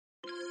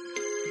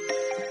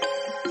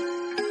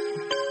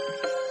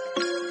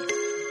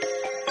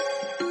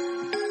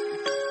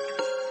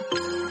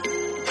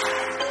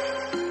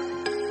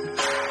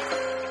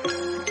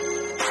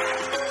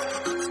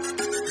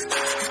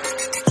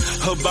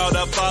about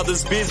our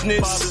Father's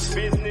business.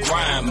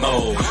 Grind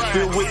mode.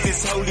 Filled with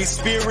His Holy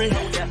Spirit.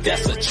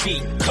 That's a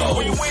cheat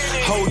code.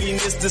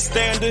 Holiness the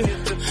standard.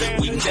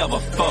 We never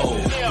fold.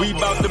 We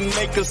about to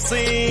make a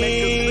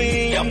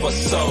scene.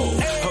 Episode.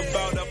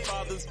 About our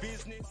Father's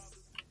business.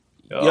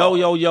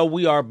 Yo,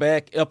 we are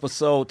back.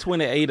 Episode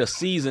 28 of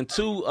season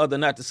 2 of the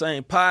Not the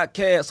Same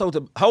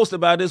podcast. Hosted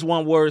by this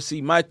one word,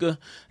 C. Micah,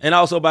 and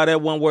also by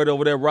that one word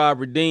over there, Rob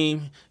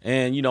Redeem.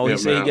 And, you know, he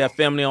said he got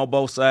family on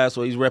both sides,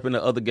 so he's repping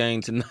the other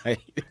gang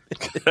tonight. You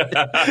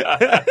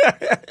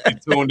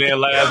tuned in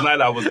last night.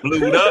 I was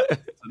glued up.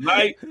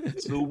 Tonight,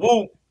 so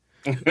whoop.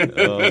 You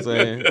know what I'm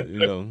saying?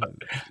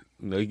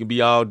 You know, you can be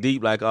all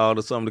deep like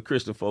some of the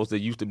Christian folks that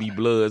used to be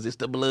bloods. It's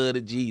the blood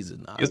of Jesus.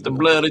 Nah, it's the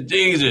blood of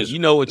Jesus. You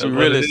know what you're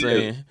really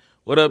saying.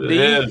 What up,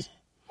 D?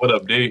 What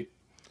up, D?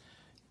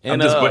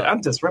 And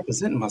I'm just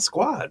representing my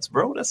squads,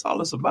 bro. That's all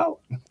it's about.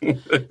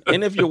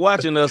 And if you're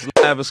watching us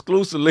live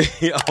exclusively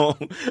on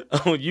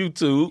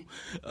YouTube,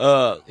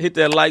 hit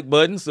that like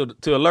button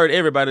to alert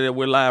everybody that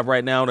we're live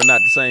right now on the Not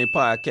the Same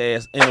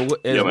podcast, and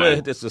as well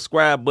hit the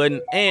subscribe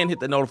button and hit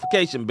the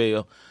notification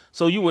bell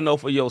so you will know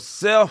for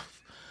yourself.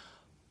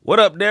 What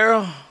up,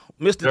 Daryl?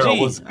 Mr. Daryl, G.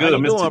 what's good,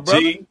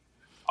 Mr. G?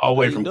 All the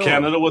way from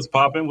Canada. What's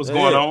popping? What's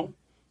going on?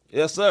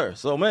 Yes, sir.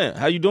 So, man,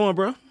 how you doing,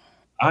 bro?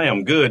 I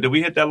am good. Did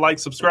we hit that like,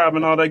 subscribe,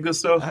 and all that good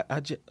stuff?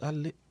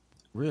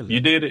 Really? You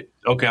did it?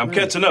 Okay, I'm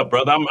catching up,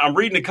 brother. I'm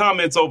reading the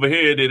comments over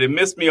here that it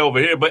missed me over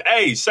here. But,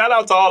 hey, shout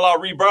out to all our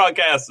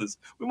rebroadcasters.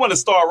 We want to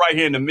start right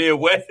here in the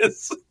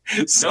Midwest.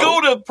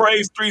 Scooter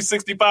Praise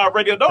 365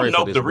 Radio. Don't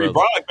know the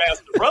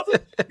rebroadcaster, brother.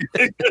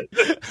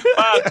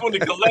 520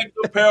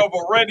 Collective,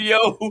 Parable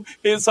Radio,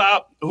 His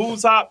Hop,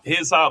 Who's Hop,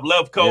 His Hop,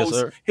 Left Coast,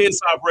 yes,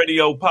 His Hop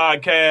Radio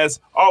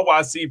Podcast,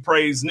 RYC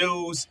Praise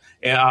News,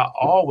 and I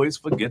always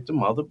forget the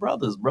mother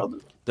brothers, brother.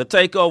 The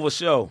Takeover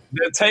Show.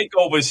 The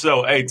Takeover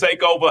Show. Hey,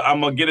 Takeover, I'm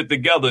going to get it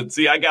together.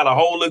 See, I got a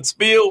whole little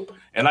spiel,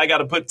 and I got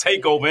to put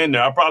Takeover in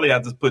there. I probably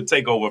have to put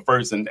Takeover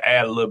first and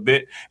add a little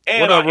bit.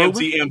 And what up, our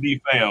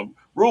MTMB fam.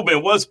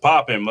 Ruben, what's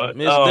popping, man?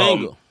 Miss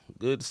Dingle.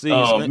 Good to see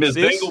you, Miss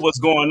Dingle, what's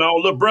going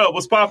on? Look, bro,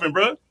 what's popping,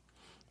 bro?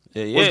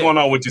 Yeah. What's going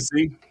on with you,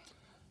 see?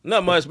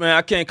 Not much, man.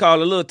 I can't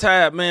call it a little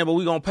tired, man, but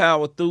we're going to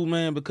power through,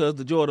 man, because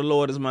the joy of the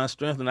Lord is my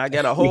strength, and I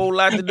got a whole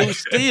lot to do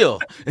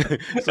still.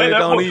 So it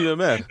don't even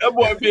matter. That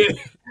boy, hey,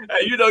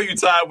 you know you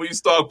tired when you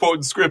start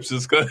quoting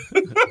scriptures. Quote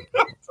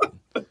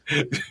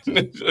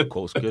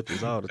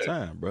scriptures all the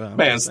time, bro.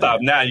 Man, stop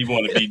now. You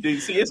want to be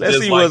DC. It's Let's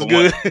just see like what's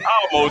good.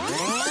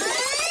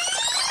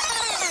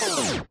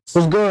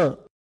 What's good?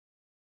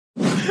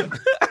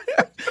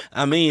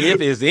 I mean, if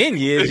it's in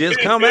you, it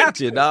just come out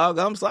you, dog.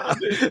 I'm sorry.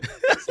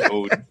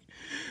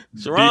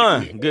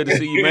 Sharon, good to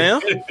see you,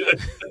 man.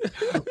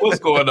 What's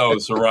going on,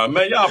 Sharon?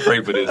 Man, y'all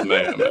pray for this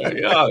man.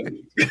 Y'all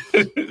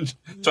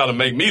trying to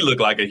make me look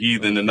like a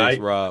heathen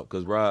tonight. Rob,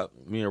 because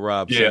me and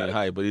Rob saying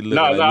hi, but he look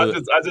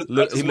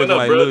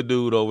like a little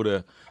dude over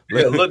there.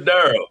 Yeah, little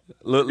Daryl.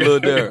 Little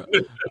Daryl.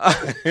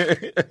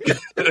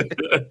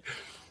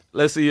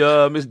 Let's see.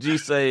 Miss G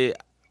say,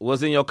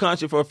 was in your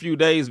country for a few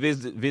days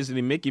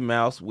visiting Mickey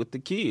Mouse with the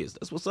kids.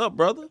 That's what's up,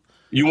 brother.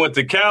 You went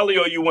to Cali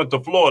or you went to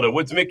Florida?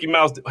 Which Mickey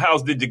Mouse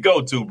house did you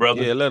go to,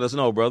 brother? Yeah, let us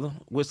know, brother.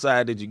 Which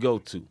side did you go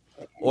to?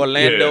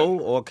 Orlando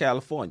or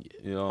California?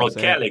 You know what I'm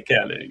saying?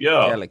 Cali.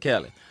 Yeah.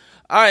 Cali.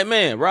 All right,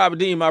 man. Robert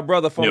Dean, my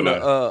brother from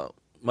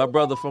my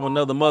brother from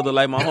another mother,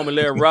 like my homie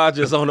Larry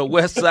Rogers on the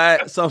west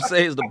side. Some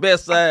say it's the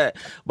best side,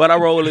 but I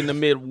roll in the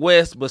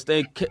Midwest. But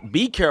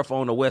be careful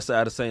on the west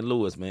side of St.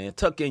 Louis, man.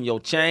 Tuck in your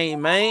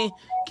chain, man.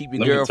 Keep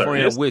your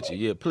girlfriend with you.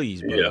 Yeah,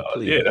 please, brother. Yeah,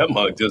 please. Yeah, that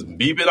mug just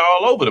beeping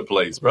all over the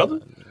place,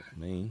 brother. I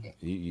mean,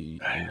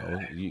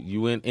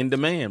 you in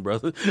demand,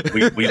 brother.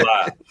 We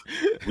live.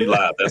 We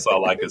live. That's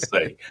all I can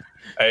say.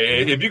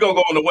 Hey, if you're going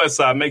to go on the west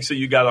side, make sure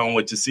you got on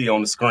what you see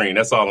on the screen.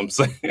 That's all I'm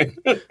saying.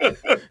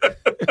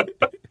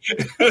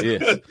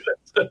 Yes.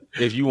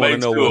 If you want to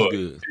know what's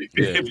good.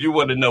 Yeah. If you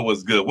want to know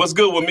what's good. What's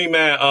good with me,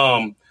 man?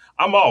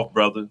 I'm off,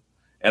 brother.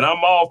 And I'm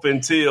off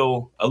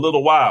until a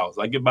little while.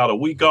 So I get about a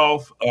week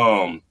off.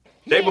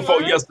 Day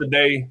before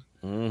yesterday,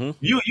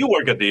 you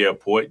work at the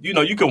airport. You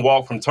know, you can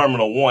walk from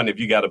Terminal 1 if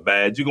you got a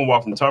badge. You can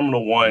walk from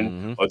Terminal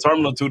 1 or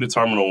Terminal 2 to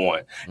Terminal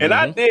 1. And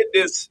I did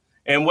this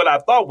in what I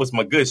thought was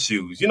my good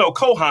shoes. You know,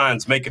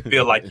 Kohans make it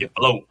feel like you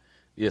float.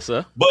 Yes,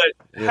 sir. But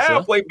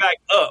halfway back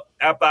up,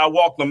 after I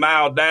walked the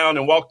mile down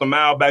and walked the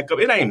mile back up,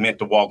 it ain't meant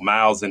to walk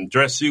miles in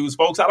dress shoes,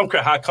 folks. I don't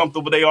care how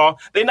comfortable they are.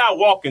 They're not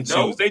walking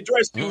shoes. They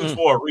dress shoes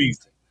for a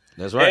reason.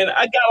 That's right. And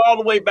I got all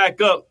the way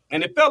back up,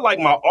 and it felt like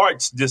my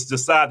arch just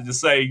decided to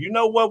say, you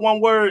know what,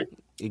 one word?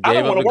 He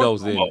gave up the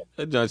ghost in.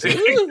 And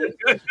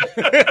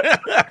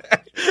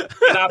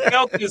I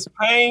felt this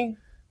pain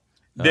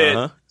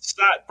that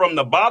shot from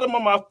the bottom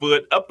of my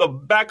foot up the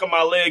back of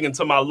my leg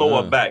into my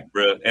lower back,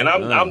 bro. And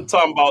I'm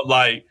talking about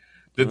like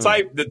the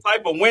type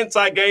of wince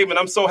I gave, and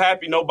I'm so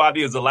happy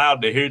nobody is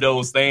allowed to hear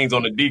those things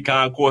on the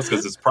decon course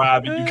because it's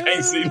private. You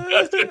can't see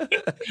nothing.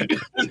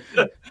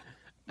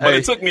 But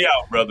it took me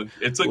out, brother.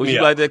 It took me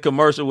out. Like that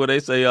commercial where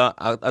they say,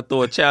 I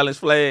throw a challenge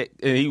flag,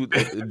 and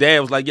Dad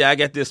was like, yeah, I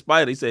got this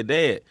spider. He said,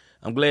 Dad,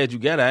 I'm glad you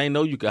got it. I ain't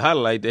know you could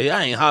holler like that.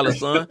 I ain't holler,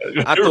 son.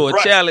 I throw a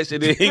challenge,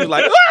 and then he was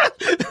like, ah!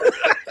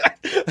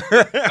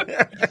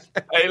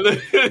 Hey, look,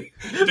 D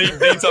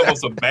talking about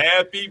some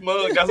bad feet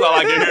mug. That's all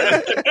I can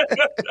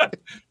hear.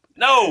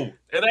 No,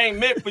 it ain't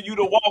meant for you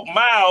to walk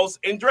miles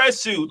in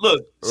dress shoes.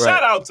 Look,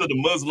 Shout out to the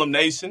Muslim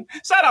nation.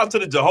 Shout out to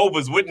the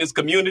Jehovah's Witness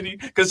community,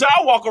 because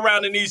y'all walk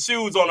around in these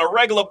shoes on a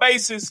regular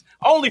basis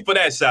only for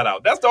that shout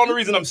out. That's the only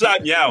reason I'm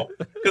shouting you out.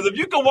 Because if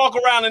you can walk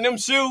around in them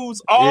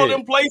shoes, all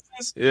them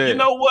places, you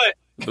know what?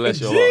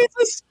 Bless your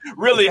Jesus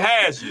really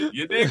has you.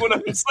 You dig what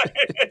I'm saying?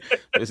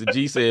 Mr.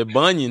 G said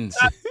bunions.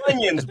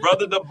 Bunions,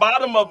 brother. The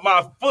bottom of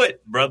my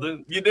foot, brother.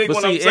 You dig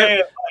what I'm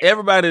saying?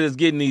 Everybody that's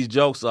getting these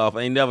jokes off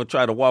ain't never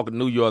tried to walk a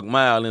New York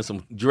mile in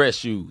some dress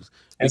shoes.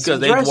 Because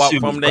they walk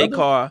from their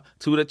car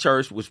to the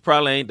church, which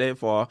probably ain't that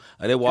far.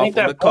 Or they walk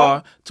from the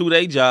car to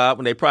their job,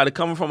 and they probably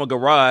coming from a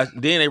garage.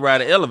 Then they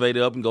ride an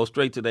elevator up and go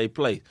straight to their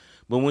place.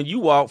 But when you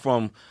walk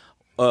from...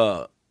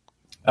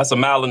 that's a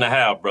mile and a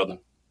half, brother.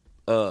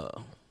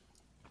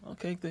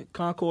 Okay, the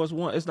Concourse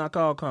 1. It's not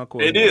called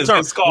Concourse 1. It is.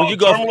 It's called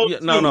Terminal 2.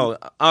 No,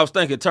 I was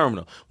thinking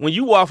Terminal. When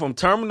you walk from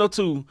Terminal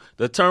 2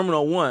 to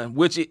Terminal 1,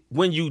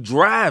 when you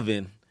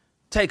driving,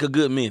 take a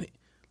good minute.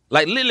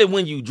 Like, literally,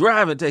 when you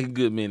driving, take a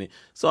good minute.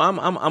 So I'm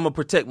going to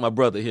protect my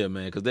brother here,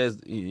 man, because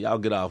y'all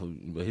get off.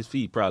 But his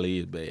feet probably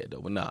is bad,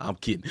 though. But I'm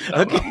kidding.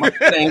 My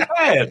feet ain't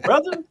bad,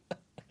 brother.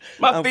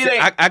 My feet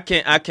ain't. I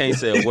can't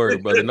say a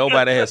word, brother.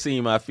 Nobody has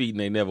seen my feet, and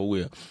they never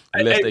will,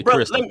 unless they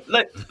crystal.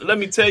 Let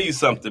me tell you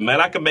something,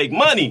 man. I can make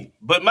money,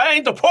 but that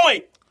ain't the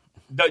point.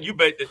 You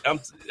bet.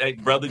 Hey,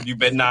 brother, you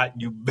bet not.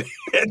 You bet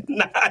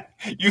not.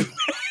 You.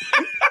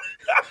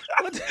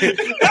 You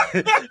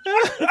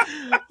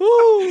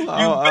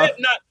bet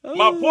not.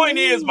 My point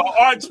is, my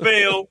arch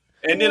failed.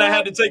 And then I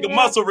had to take a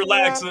muscle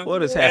relaxer.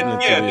 What is happening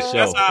to this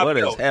show? What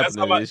is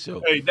happening to this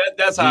show? Hey,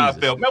 that's how I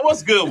felt. Man,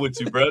 what's good with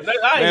you, bro?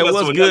 I ain't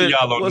messing with none of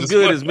y'all on what's this.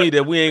 What's good is me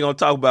that we ain't going to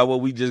talk about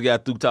what we just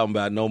got through talking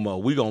about no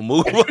more. We going to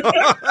move on.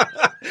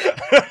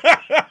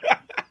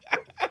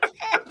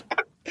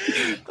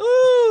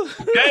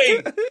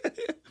 Okay.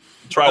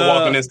 Try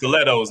walking in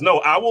stilettos. No,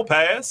 I will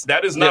pass.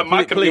 That is not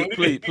my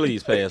community.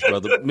 Please pass,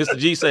 brother. Mr.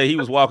 G said he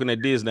was walking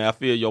at Disney. I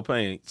feel your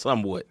pain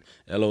somewhat.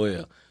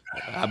 LOL.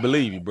 I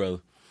believe you, brother.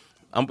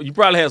 You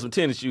probably have some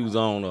tennis shoes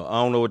on. Or I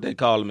don't know what they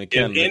call them in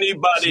Canada. If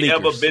anybody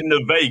ever been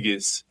to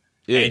Vegas,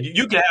 and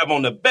you can have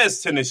on the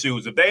best tennis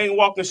shoes. If they ain't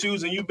walking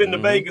shoes and you've been to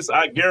Vegas,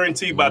 I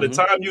guarantee by the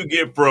time you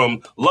get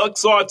from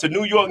Luxor to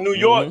New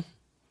York,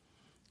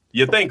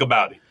 you think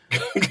about it.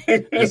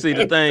 And see,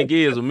 the thing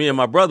is, when me and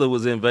my brother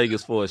was in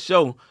Vegas for a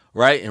show,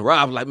 right? And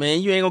Rob was like,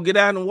 man, you ain't going to get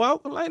out and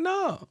walk? I'm like,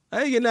 no,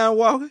 I ain't getting out and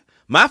walking.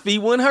 My feet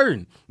wasn't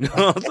hurting. You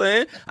know what I'm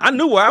saying? I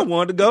knew where I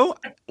wanted to go.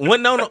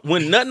 Wasn't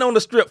nothing on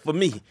the strip for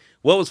me.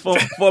 What was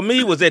for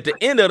me was at the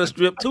end of the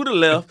strip to the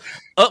left,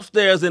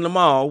 upstairs in the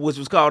mall, which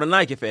was called the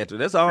Nike Factory.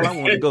 That's all I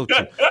wanted to go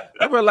to.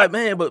 I was like,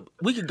 man, but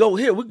we could go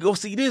here. We could go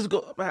see this.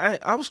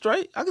 I was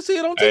straight. I could see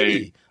it on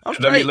TV. I'm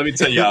straight. Let me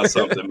tell y'all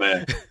something,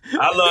 man.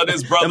 I love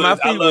this brother. And my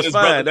feet was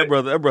fine. That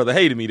brother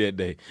hated me that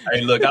day.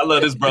 Hey, look, I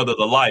love this brother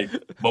to life.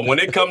 But when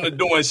it comes to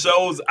doing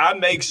shows, I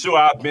make sure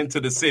I've been to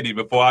the city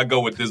before I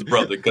go with this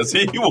brother, because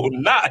he will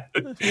not.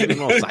 We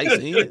on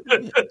sightseeing.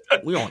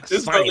 We on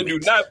this brother do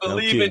not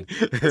believe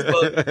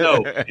it.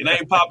 No, it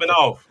ain't popping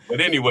off. But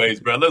anyways,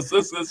 bro, let's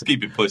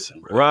keep it pushing,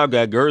 bro. Rob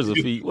got Gerza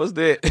feet. What's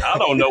that? I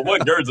don't know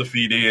what Gerza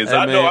feet is. Hey,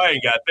 I know I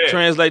ain't got that.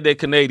 Translate that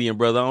Canadian,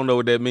 brother. I don't know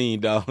what that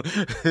mean, dog.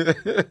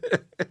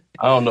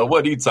 I don't know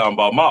what he talking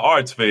about. My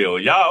arts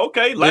failed. Y'all,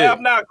 okay, laugh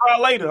now, cry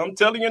later. I'm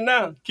telling you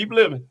now. Keep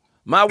living.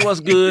 My what's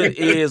good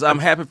is I'm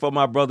happy for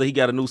my brother. He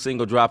got a new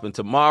single dropping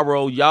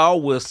tomorrow.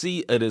 Y'all will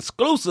see an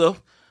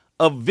exclusive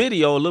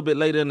video a little bit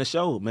later in the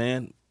show,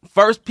 man.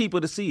 First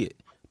people to see it.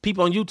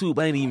 People on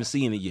YouTube ain't even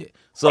seeing it yet.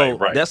 So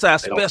that's how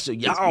special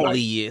y'all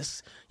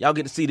is. Y'all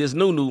get to see this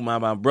new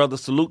my brother.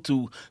 Salute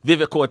to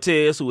Vivid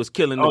Cortez, who is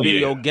killing the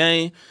video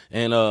game.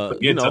 And,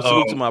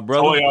 salute to my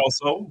brother. Toy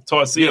also.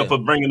 Torcia for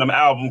bringing them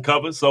album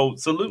covers. So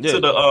salute to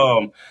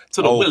the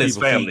Willis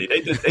family.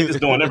 They just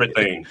doing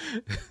everything.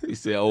 He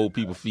said old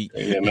people feet.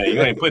 Yeah, man,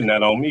 you ain't putting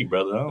that on me,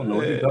 brother. I don't know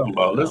what you're talking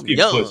about. Let's keep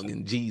pushing.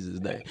 In Jesus'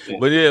 name.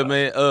 But yeah,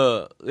 man,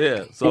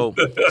 so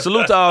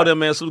salute to all them,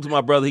 man. Salute to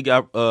my brother. He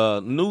got a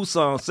new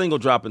single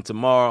dropping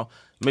tomorrow.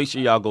 Make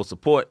sure y'all go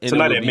support. And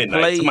Tonight at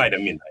midnight.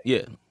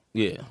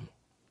 Yeah.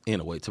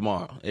 Anyway,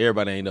 tomorrow.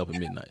 Everybody ain't up at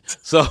midnight.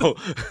 So,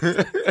 you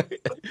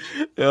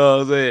know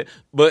what I'm saying?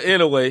 But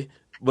anyway,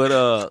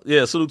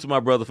 salute to my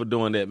brother for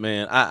doing that,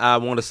 man. I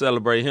want to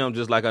celebrate him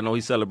just like I know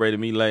he celebrated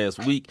me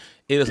last week.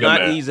 It is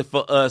not easy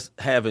for us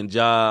having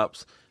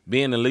jobs,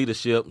 being in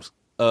leadership,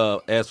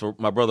 as for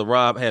my brother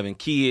Rob, having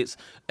kids,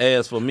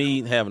 as for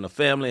me, having a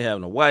family,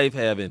 having a wife,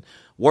 having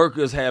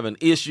workers, having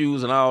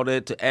issues and all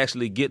that, to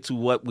actually get to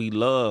what we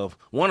love.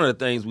 One of the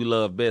things we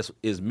love best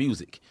is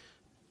music.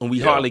 And we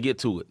hardly get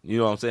to it, you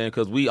know what I'm saying?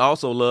 Because we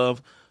also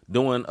love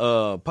doing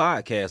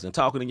podcasts and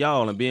talking to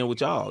y'all and being with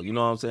y'all, you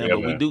know what I'm saying?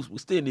 Yeah, but we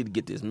still need to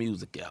get this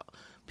music out.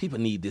 People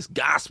need this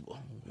gospel,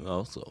 you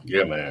know, so.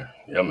 Yeah, man.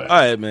 All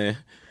right, man.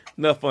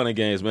 Enough fun and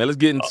games, man. Let's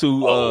get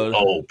into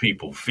old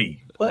people feet.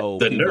 What?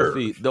 The nerve.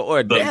 Feet. The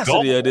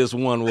audacity of this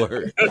one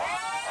word.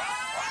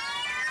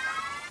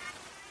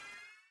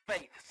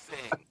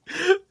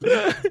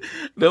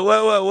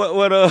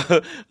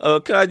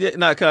 Kanye,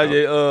 not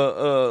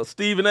Kanye,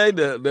 Stephen A.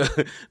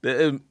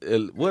 The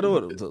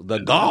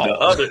gall,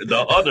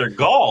 the other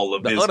gall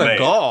of the this other man.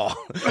 Gall.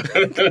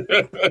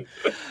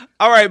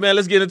 All right, man.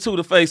 Let's get into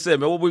the face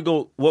segment. What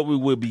we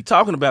will be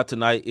talking about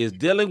tonight is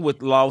dealing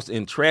with loss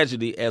and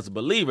tragedy as a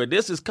believer.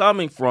 This is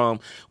coming from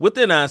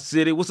within our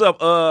city. What's up?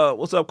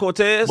 What's up,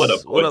 Cortez? What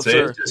up, Cortez?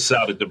 Sir? Just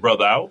shouted the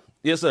brother out.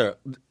 Yes, sir.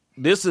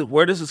 This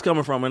is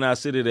coming from in our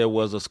city. There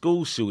was a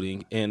school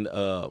shooting in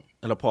a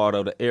part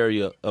of the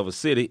area of a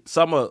city.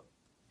 Some of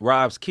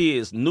Rob's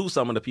kids knew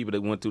some of the people that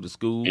went to the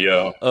school.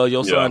 Yeah.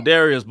 Your son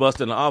Darius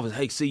busted in the office.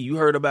 Hey, see, you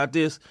heard about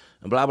this?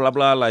 And blah, blah,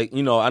 blah. Like,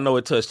 I know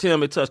it touched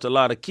him. It touched a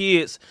lot of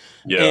kids.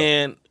 Yeah.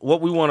 And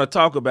what we want to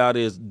talk about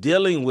is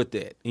dealing with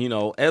that.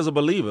 As a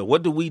believer,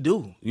 what do we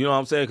do? You know what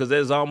I'm saying? Because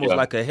there's almost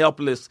like a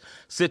helpless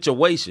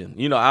situation.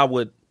 I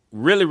would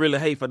really, really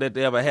hate for that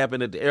to ever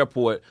happen at the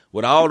airport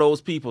with all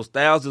those people,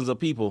 thousands of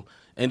people,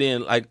 and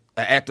then like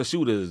an active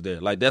shooter is there.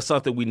 Like that's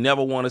something we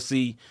never want to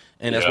see,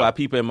 and that's why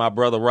people in my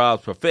brother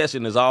Rob's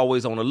profession is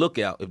always on the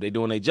lookout if they're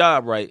doing their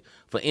job right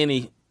for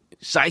any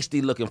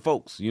shiesty looking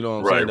folks. You know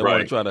what I'm saying? They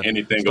want to try to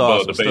anything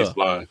above the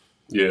baseline.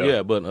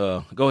 Yeah.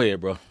 But go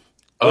ahead, bro.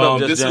 What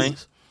up, Just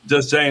James?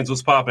 Just James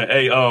was popping.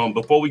 Hey,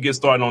 before we get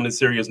started on this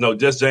serious note,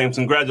 Just James,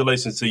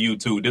 congratulations to you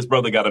too. This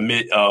brother got a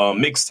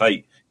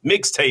mixtape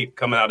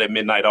coming out at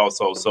midnight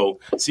also. So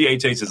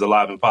CHH is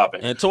alive and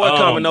popping. And tour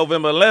coming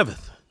November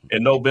 11th.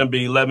 And November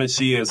 11th,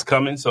 she is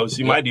coming. So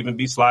she might even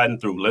be sliding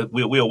through.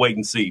 We'll wait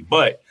and see.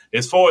 But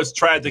as far as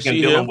tragic and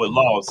dealing with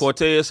loss.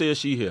 Cortez here,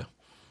 she here.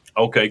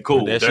 Okay,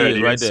 cool. There she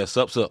is right there.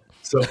 Sup. So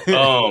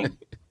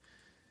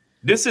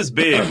this is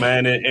big,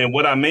 man. And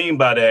what I mean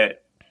by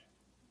that,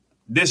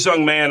 this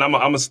young man, I'm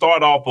going to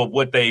start off of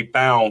what they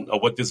found, or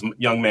what this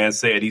young man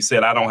said. He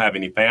said, I don't have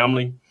any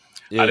family.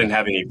 Yeah. I didn't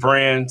have any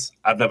friends.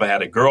 I've never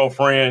had a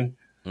girlfriend.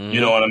 Mm-hmm.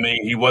 You know what I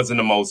mean? He wasn't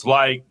the most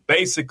liked.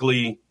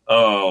 Basically,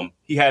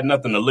 he had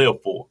nothing to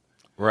live for.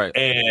 Right.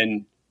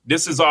 And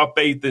this is our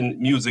Faith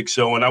in Music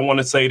show. And I want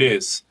to say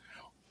this.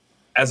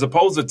 As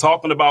opposed to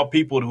talking about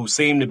people who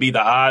seem to be the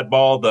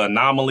oddball, the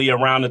anomaly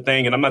around the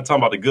thing, and I'm not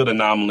talking about the good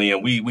anomaly,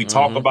 and we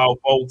talk about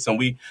folks,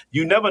 and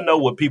you never know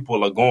what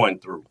people are going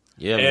through.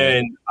 Yeah,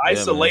 and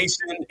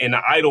isolation and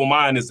the idle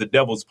mind is the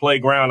devil's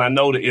playground. I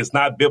know that it's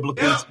not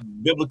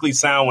biblically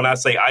sound when I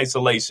say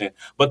isolation,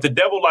 but the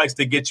devil likes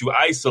to get you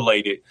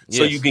isolated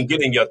so you can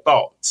get in your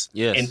thoughts.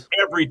 Yes. And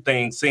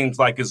everything seems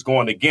like it's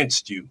going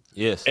against you.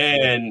 Yes.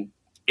 And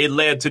it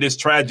led to this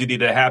tragedy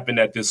that happened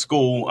at this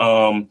school.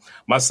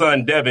 My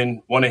son,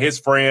 Devin, one of his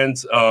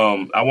friends,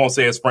 I won't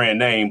say his friend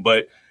name,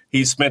 but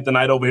he spent the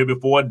night over here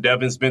before.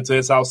 Devin's been to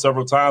his house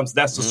several times.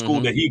 That's the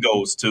school that he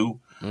goes to.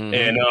 Mm-hmm.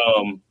 And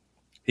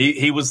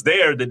he was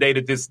there the day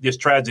that this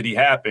tragedy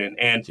happened.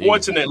 And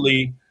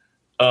unfortunately,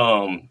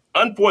 3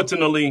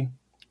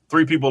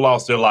 people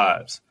lost their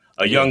lives.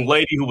 A young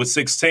lady who was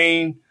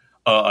 16,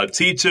 a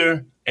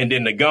teacher, and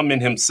then the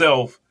gunman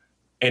himself.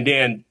 And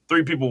then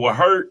 3 people were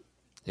hurt.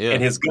 Yeah.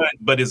 And his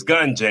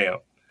gun jammed.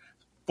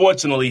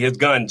 Fortunately, his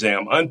gun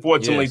jammed.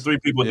 Unfortunately, 3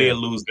 people did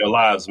lose their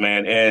lives,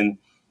 man. And,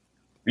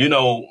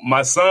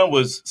 my son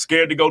was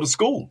scared to go to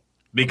school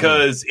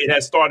because it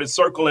had started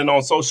circling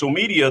on social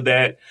media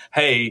that,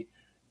 hey,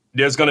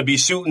 there's going to be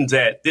shootings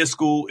at this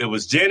school. It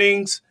was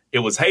Jennings, it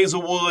was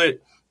Hazelwood,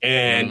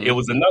 and it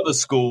was another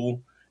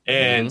school.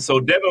 And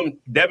so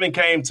Devin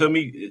came to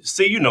me.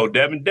 See,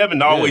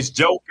 Devin always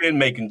joking,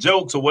 making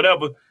jokes or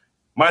whatever.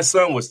 My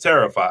son was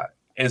terrified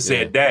and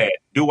said, Dad,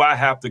 do I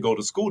have to go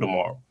to school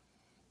tomorrow?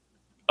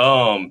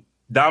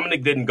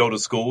 Dominic didn't go to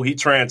school. He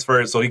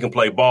transferred so he can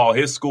play ball.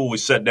 His school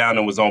was shut down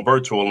and was on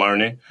virtual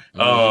learning.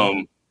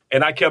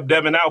 And I kept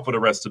Devin out for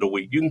the rest of the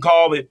week. You can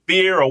call it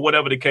fear or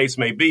whatever the case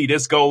may be.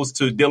 This goes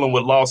to dealing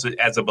with loss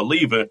as a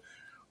believer.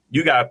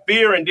 You got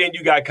fear and then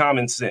you got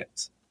common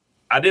sense.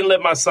 I didn't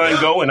let my son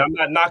go, and I'm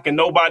not knocking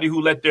nobody who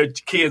let their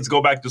kids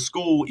go back to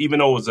school, even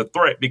though it was a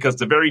threat, because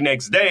the very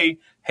next day,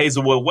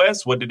 Hazelwood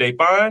West, what did they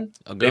find?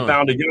 They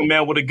found a young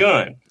man with a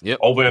gun. Yep.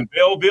 Over in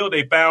Belleville,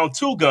 they found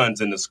 2 guns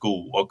in the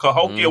school, or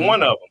Cahokia,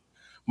 one of them.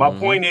 My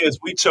point is,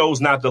 we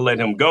chose not to let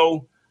him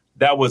go.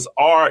 That was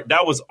our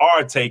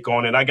take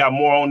on it. I got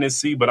more on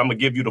this, but I'm going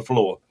to give you the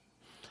floor.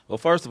 Well,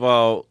 first of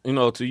all,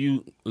 to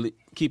you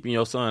keeping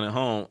your son at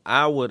home,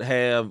 I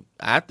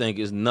think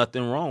there's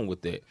nothing wrong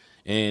with that.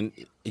 And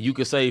you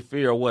can say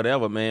fear or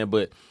whatever, man,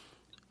 but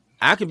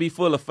I can be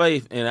full of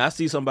faith and I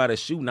see somebody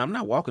shooting. I'm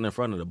not walking in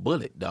front of the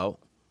bullet, dog.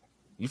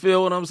 You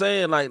feel what I'm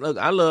saying? Like, look,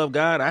 I love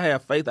God. I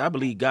have faith. I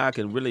believe God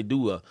can really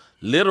do a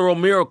literal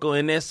miracle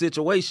in that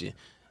situation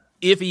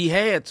if he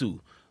had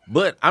to.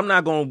 But I'm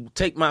not going to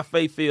take my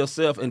faith-filled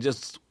self and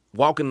just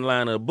walk in the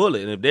line of a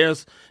bullet. And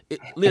if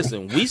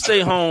listen, we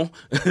stay home.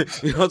 You know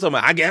what I'm talking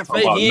about? I got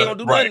faith. He ain't going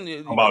to do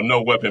nothing. About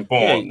no weapon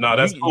form. No,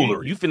 that's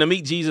foolery. You finna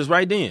meet Jesus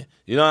right then.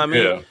 You know what I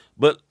mean? Yeah.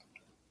 But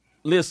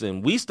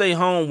listen, we stay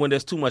home when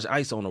there's too much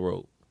ice on the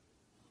road.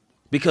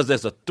 because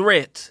there's a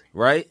threat,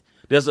 right?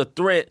 There's a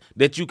threat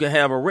that you can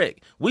have a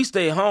wreck. We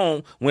stay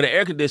home when the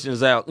air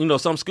conditioning's out. You know,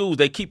 some schools,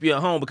 they keep you at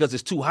home because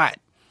it's too hot.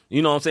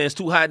 You know what I'm saying? It's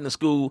too hot in the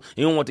school.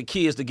 You don't want the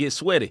kids to get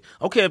sweaty.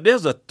 Okay, if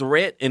there's a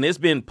threat and it's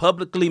been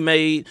publicly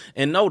made,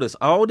 and notice,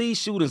 all these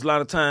shootings, a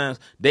lot of times,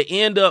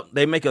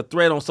 they make a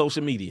threat on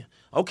social media.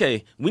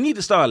 Okay, we need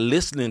to start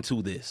listening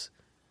to this,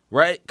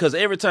 right? Because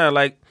every time,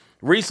 like,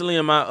 recently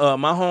in my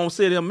home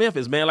city of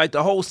Memphis, man, like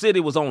the whole city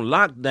was on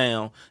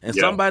lockdown, and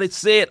somebody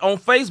said on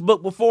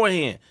Facebook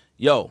beforehand,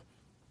 yo,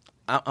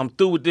 I'm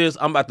through with this.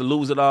 I'm about to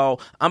lose it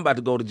all. I'm about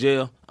to go to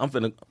jail.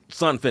 Something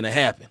finna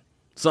happen.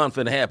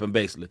 Something finna happen,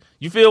 basically.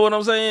 You feel what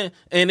I'm saying?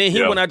 And then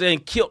he went out there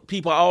and killed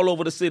people all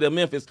over the city of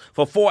Memphis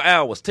for 4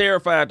 hours,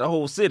 terrified the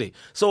whole city.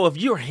 So if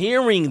you're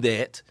hearing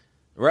that,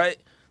 right,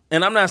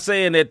 and I'm not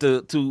saying that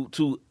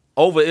to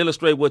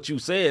over-illustrate what you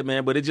said,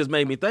 man, but it just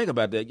made me think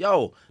about that.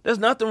 Yo, there's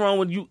nothing wrong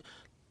with you.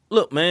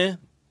 Look, man,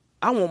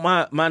 I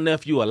want my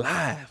nephew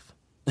alive.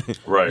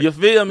 Right. You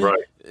feel me?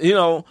 Right. You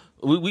know,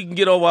 we can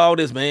get over all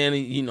this, man.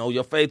 You know,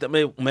 your faith,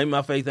 maybe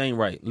my faith ain't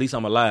right. At least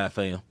I'm alive,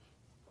 fam.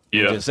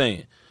 Yeah. I'm just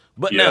saying.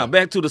 But now,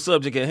 back to the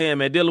subject at hand,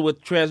 man, dealing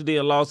with tragedy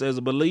and loss as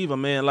a believer,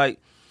 man, like,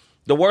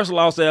 the worst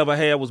loss I ever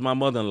had was my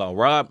mother-in-law.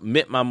 Rob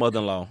met my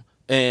mother-in-law,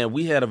 and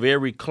we had a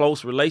very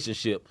close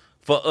relationship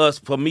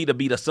for me to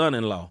be the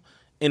son-in-law.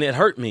 And it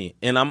hurt me.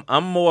 And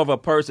I'm more of a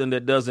person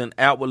that doesn't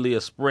outwardly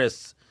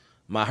express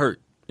my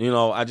hurt. You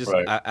know,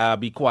 I'll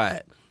be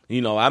quiet.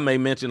 You know, I may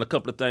mention a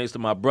couple of things to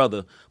my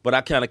brother, but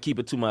I kind of keep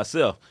it to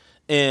myself.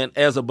 And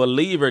as a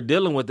believer,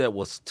 dealing with that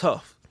was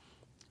tough.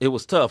 It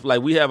was tough.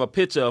 Like, we have a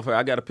picture of her.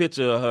 I got a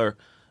picture of her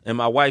and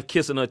my wife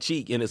kissing her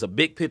cheek, and it's a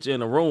big picture in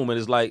the room. And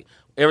it's like,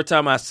 every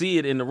time I see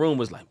it in the room,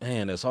 it's like,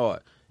 man, that's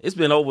hard. It's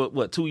been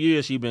over, 2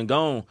 years she been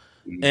gone.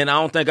 Mm-hmm. And I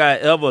don't think I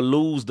ever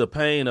lose the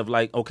pain of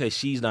like, okay,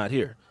 she's not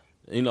here.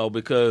 You know,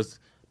 because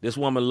this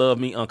woman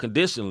loved me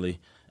unconditionally.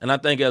 And I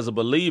think as a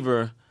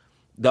believer,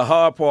 the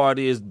hard part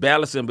is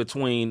balancing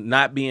between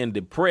not being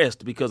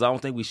depressed, because I don't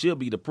think we should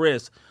be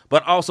depressed,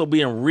 but also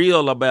being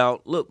real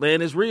about, look,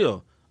 man, it's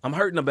real. I'm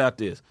hurting about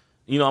this.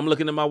 You know, I'm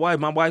looking at my wife.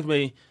 My wife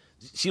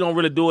she don't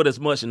really do it as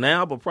much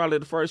now, but probably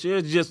the first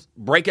year, just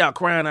break out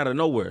crying out of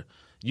nowhere.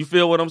 You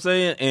feel what I'm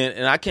saying?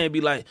 And I can't be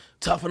like,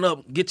 toughen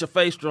up, get your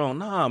face strong.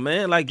 Nah,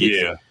 man. Like,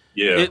 grief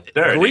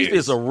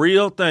is a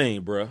real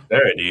thing, bro.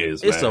 There it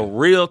is, It's a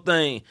real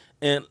thing.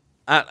 And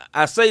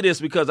I say this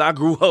because I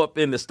grew up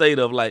in the state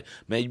of like,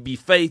 man, you be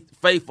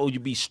faithful, you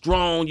be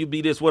strong, you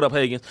be this. What up,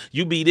 Higgins?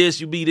 You be this,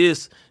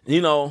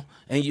 you know,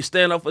 and you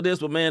stand up for this.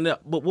 But, man,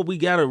 but what we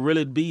got to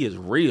really be is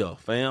real,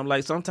 fam.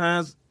 Like,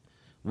 sometimes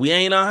we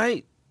ain't all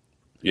right.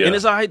 Yeah. And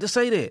it's all right to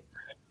say that.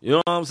 You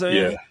know what I'm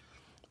saying? Yeah.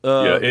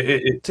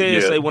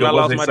 Ted say, when I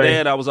lost my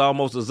dad, I was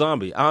almost a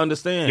zombie. I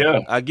understand. Yeah.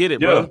 I get it,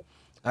 bro.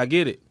 I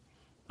get it.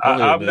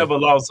 I've never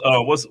lost.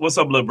 What's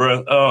up, little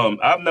bro?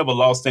 I've never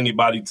lost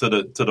anybody to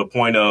the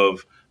point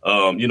of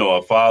you know,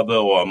 a father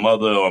or a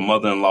mother or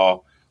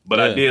mother-in-law.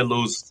 But I did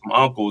lose some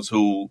uncles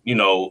who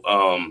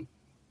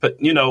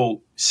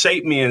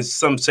shaped me in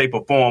some shape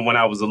or form when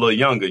I was a little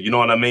younger. You know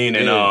what I mean?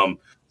 And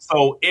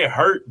so it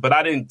hurt, but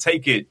I didn't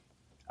take it.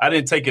 I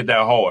didn't take it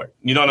that hard.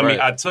 You know what I mean?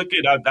 I took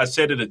it. I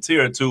shedded a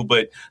tear or two,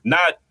 but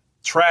not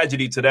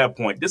tragedy to that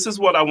point. This is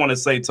what I want to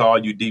say to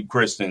all you deep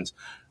Christians.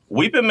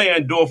 Weeping may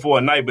endure for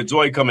a night, but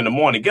joy come in the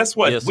morning. Guess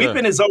what? Yes,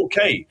 weeping is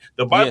okay.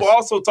 The Bible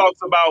also talks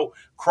about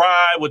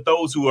cry with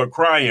those who are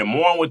crying,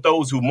 mourn with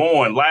those who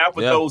mourn, laugh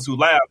with those who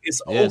laugh.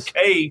 It's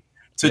okay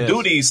to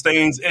do these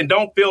things, and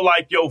don't feel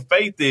like your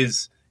faith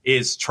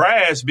is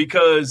trash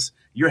because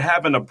you're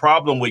having a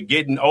problem with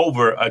getting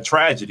over a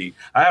tragedy.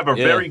 I have a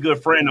very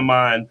good friend of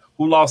mine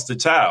who lost a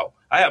child.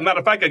 Matter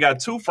of fact, I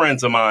got two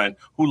friends of mine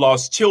who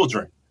lost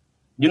children.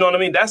 You know what I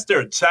mean? That's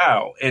their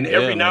child. And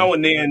every now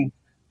and then,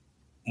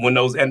 when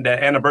that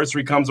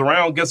anniversary comes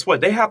around, guess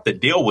what? They have to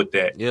deal with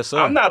that. Yes, sir.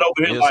 I'm not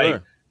over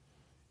here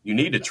you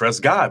need to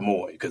trust God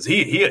more because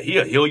he'll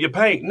heal your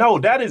pain. No,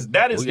 that is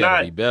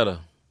not. Be better.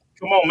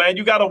 Come on, man.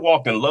 You got to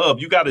walk in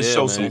love. You got to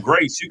show some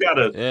grace. You got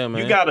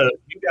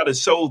to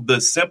show the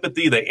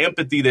sympathy, the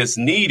empathy that's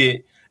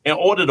needed in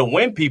order to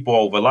win people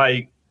over.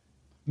 Like,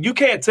 you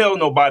can't tell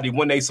nobody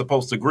when they're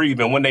supposed to grieve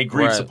and when they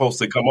grieve supposed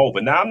to come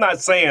over. Now, I'm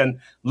not saying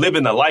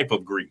living a life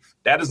of grief.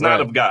 That is not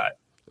of God.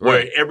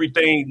 Where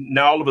everything,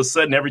 now all of a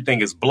sudden,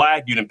 everything is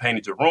black. You done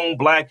painted your room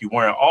black. You're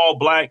wearing all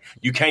black.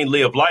 You can't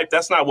live life.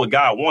 That's not what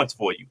God wants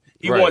for you.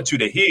 He wants you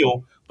to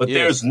heal. But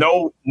there's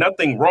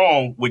nothing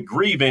wrong with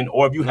grieving,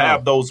 or if you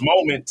have those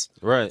moments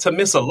to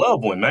miss a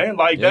loved one, man.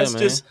 Like, that's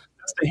the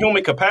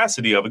human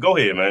capacity of it. Go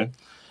ahead, man.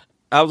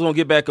 I was going to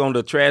get back on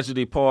the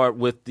tragedy part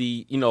with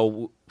the, you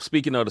know,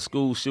 speaking of the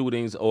school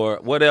shootings or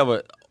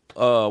whatever,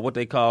 what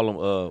they call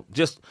them,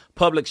 just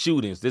public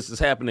shootings. This is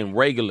happening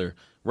regularly.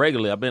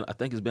 I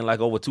think it's been like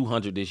over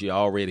 200 this year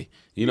already.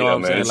 You know what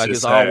I'm saying? Like,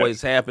 it's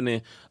always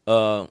happening.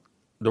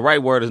 The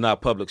right word is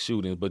not public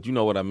shootings, but you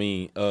know what I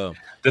mean. The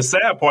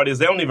sad part is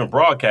they don't even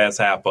broadcast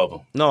half of them.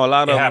 No, a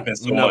lot of them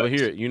happens. You never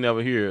hear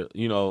it.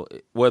 You know,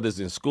 whether it's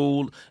in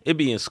school, it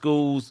be in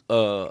schools,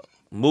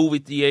 movie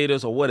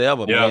theaters or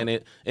whatever, man.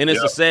 And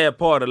it's a sad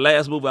part. The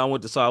last movie I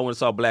went to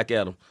saw Black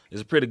Adam.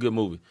 It's a pretty good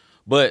movie.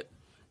 But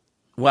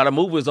while the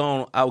movie was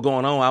going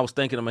on, I was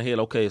thinking in my head,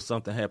 okay, if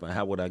something happened,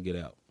 how would I get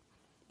out?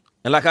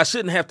 And like I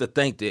shouldn't have to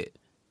think that.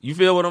 You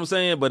feel what I'm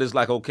saying? But it's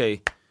like,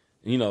 okay,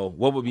 you know,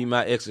 what would be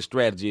my exit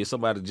strategy if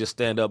somebody just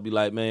stand up and be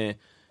like, man,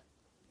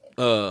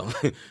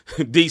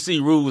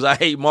 DC rules, I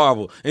hate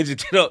Marvel, and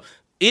just get up.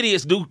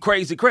 Idiots do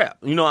crazy crap.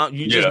 You know,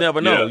 you just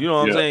never know. You know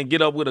what I'm saying?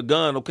 Get up with a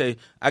gun. Okay,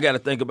 I got to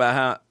think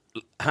about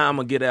how I'm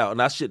going to get out.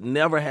 And I should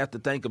never have to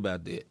think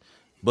about that.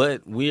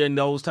 But we're in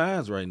those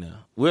times right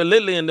now. We're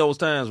literally in those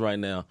times right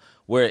now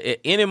where at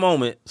any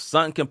moment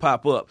something can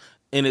pop up.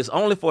 And it's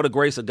only for the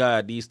grace of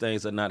God these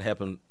things are not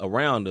happening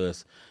around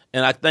us.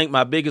 And I think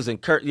my biggest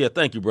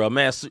thank you, bro,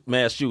 mass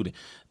shooting.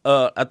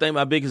 I think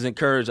my biggest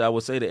encouragement, I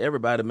would say to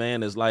everybody,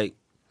 man, is like,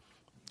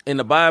 in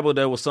the Bible,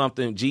 there was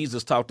something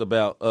Jesus talked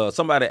about.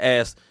 Somebody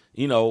asked,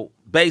 you know,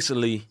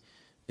 basically,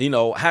 you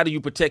know, how do you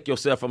protect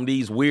yourself from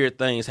these weird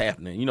things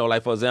happening? You know,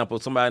 like, for example,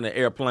 somebody in the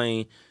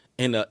airplane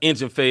and the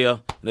engine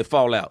fail and they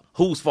fall out.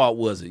 Whose fault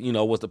was it? You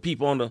know, was the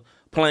people on the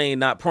plane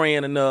not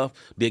praying enough?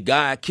 Did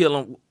God kill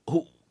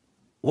them?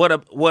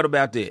 What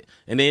about that?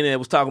 And then it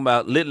was talking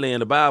about literally in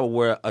the Bible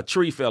where a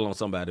tree fell on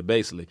somebody,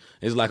 basically.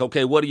 It's like,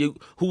 okay,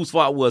 whose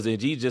fault was it? And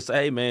Jesus just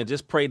say, hey, man,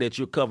 just pray that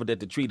you're covered that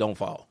the tree don't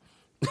fall.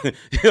 You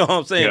know what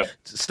I'm saying? Yeah.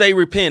 Stay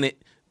repentant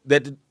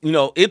that, you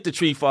know, if the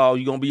tree fall,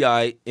 you're going to be all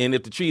right. And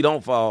if the tree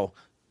don't fall,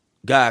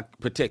 God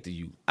protected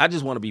you. I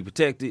just want to be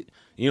protected.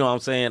 You know what I'm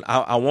saying?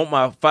 I want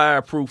my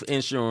fireproof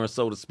insurance,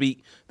 so to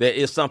speak,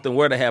 that if something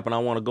were to happen, I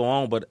want to go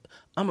on. But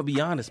I'm going to be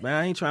honest, man,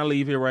 I ain't trying to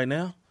leave here right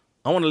now.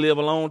 I want to live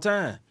a long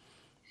time.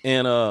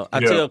 And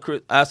tell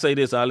Chris, I say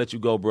this, I'll let you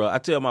go, bro. I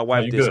tell my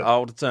wife this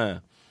all the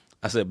time.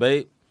 I said,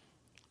 babe,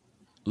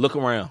 look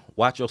around.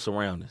 Watch your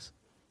surroundings.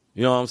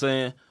 You know what I'm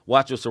saying?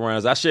 Watch your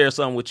surroundings. I shared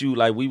something with you,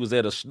 like we was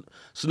at a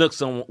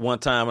Schnucks one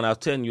time, and I was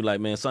telling you, like,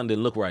 man, something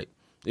didn't look right.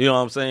 You know what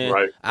I'm saying?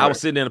 Right. I was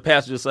sitting in the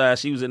passenger side.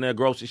 She was in there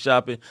grocery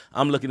shopping.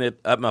 I'm looking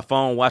at my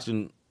phone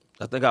watching,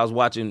 I think I was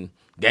watching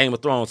Game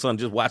of Thrones, something,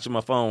 just watching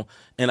my phone,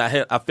 and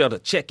I felt a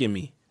check in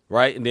me,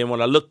 right? And then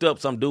when I looked up,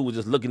 some dude was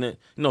just looking in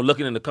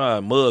the car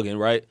and mugging,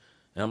 right?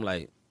 And I'm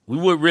like, we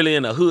were really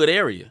in a hood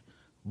area.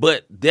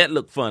 But that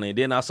looked funny. And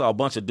then I saw a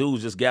bunch of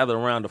dudes just gathered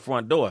around the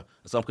front door.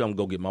 So I'm going to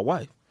go get my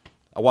wife.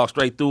 I walked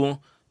straight through them.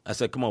 I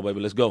said, come on,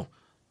 baby, let's go.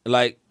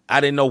 Like, I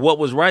didn't know what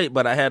was right,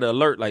 but I had an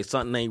alert like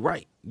something ain't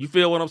right. You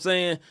feel what I'm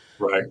saying?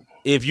 Right.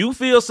 If you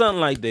feel something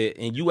like that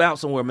and you out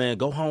somewhere, man,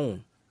 go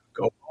home.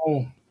 Go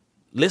home.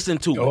 Listen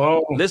to go it.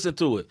 Home. Listen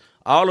to it.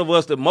 All of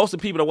us, most of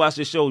the people that watch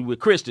this show, we're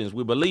Christians,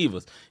 we're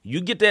believers.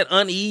 You get that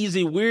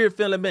uneasy, weird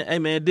feeling, man, hey,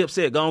 man,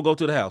 Dipset, go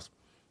to the house.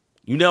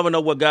 You never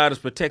know what God is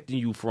protecting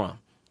you from.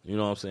 You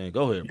know what I'm saying?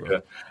 Go ahead, bro. Yeah.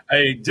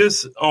 Hey,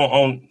 just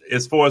on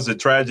as far as the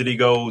tragedy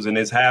goes and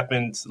this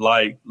happens,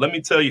 like, let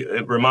me tell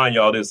you, remind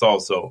y'all this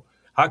also.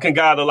 How can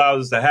God allow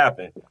this to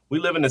happen? We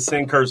live in a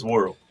sin-cursed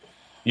world.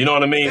 You know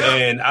what I mean? Yeah.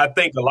 And I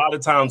think a lot of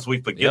times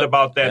we forget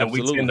about that and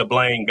we tend to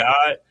blame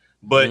God.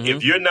 But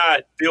if you're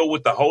not filled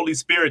with the Holy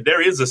Spirit,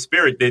 there is a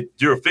spirit that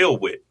you're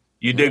filled with.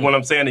 You dig what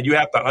I'm saying? And you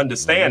have to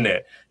understand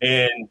that.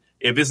 And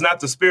if it's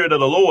not the Spirit of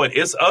the Lord,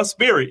 it's a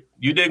spirit.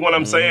 You dig what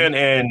I'm saying?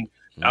 And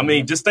I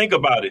mean, just think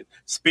about it.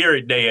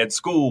 Spirit Day at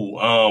school,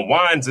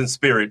 wines and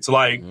spirits,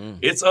 like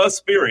it's a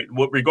spirit,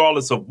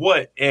 regardless of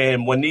what.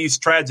 And when these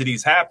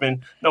tragedies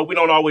happen, no, we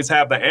don't always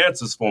have the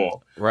answers for them.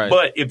 Right.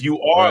 But if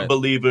you are a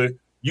believer,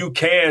 you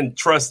can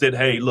trust that,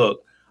 hey,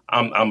 look,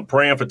 I'm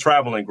praying for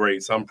traveling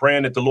grace. I'm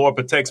praying that the Lord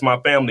protects my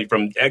family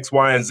from X,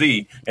 Y, and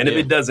Z. And if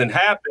it doesn't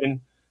happen,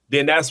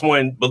 then that's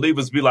when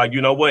believers be like, you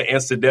know what,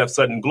 instant death,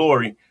 sudden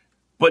glory.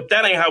 But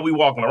that ain't how we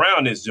walking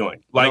around this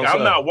joint. Like,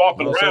 I'm not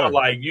walking around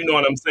like, you know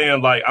what I'm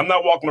saying? Like, I'm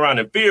not walking around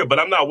in fear, but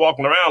I'm not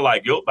walking around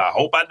like, yo, I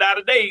hope I die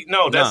today.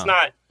 No, that's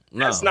not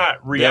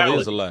reality. That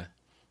is a lie.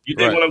 You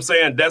think what I'm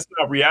saying? That's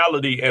not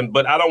reality.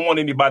 But I don't want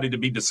anybody to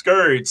be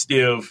discouraged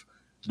if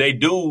their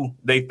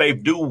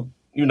faith do,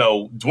 you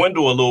know,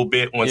 dwindle a little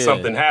bit when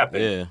something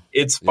happens. Yeah.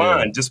 It's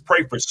fine. Yeah. Just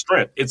pray for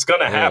strength. It's going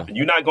to happen.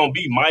 You're not going to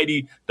be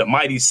the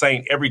mighty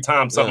saint every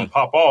time something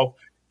pop off.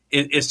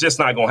 It's just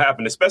not going to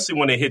happen, especially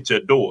when it hits your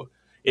door.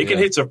 It can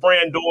hit your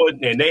friend door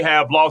and they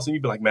have lost and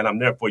you be like, man, I'm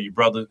there for you,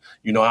 brother.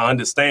 You know, I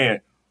understand.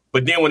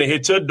 But then when it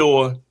hits your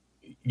door,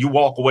 you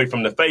walk away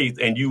from the faith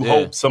and you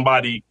hope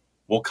somebody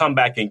will come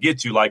back and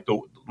get you like the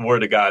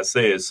word of God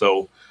says.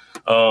 So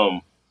I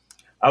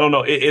don't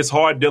know. It's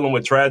hard dealing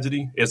with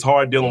tragedy. It's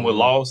hard dealing with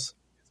loss.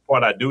 It's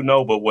what I do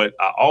know. But what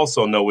I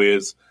also know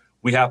is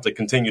we have to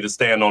continue to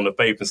stand on the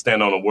faith and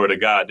stand on the word of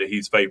God that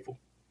he's faithful.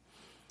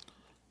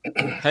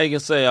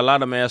 Hagen say a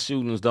lot of mass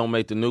shootings don't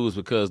make the news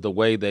because the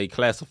way they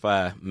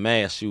classify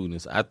mass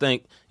shootings. I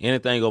think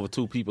anything over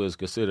 2 people is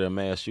considered a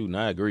mass shooting.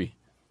 I agree.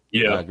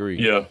 Yeah, I agree.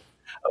 Yeah.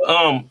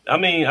 I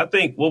mean, I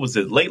think, what was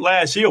it? Late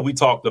last year, we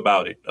talked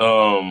about it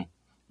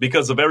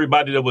because of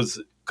everybody that was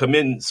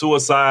committing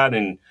suicide.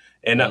 And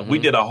we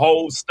did a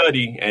whole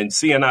study and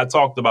CNI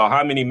talked about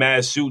how many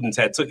mass shootings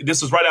had took.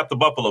 This was right after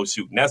Buffalo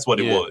shooting. That's what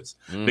it was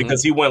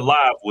because he went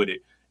live with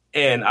it.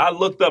 And I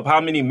looked up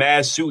how many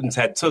mass shootings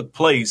had took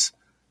place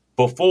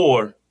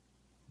before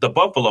the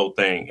Buffalo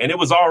thing. And it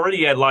was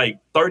already at like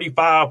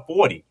 35,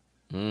 40.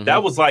 Mm-hmm.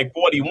 That was like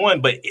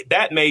 41, but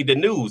that made the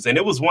news. And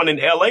it was one in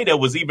LA that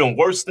was even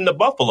worse than the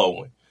Buffalo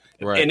one.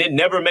 Right. And it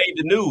never made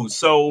the news.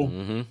 So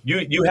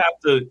you have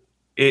to,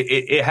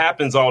 it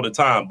happens all the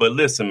time. But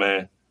listen,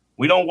 man,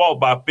 we don't walk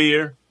by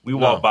fear. We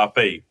walk by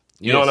faith.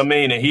 You know what I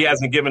mean? And he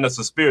hasn't given us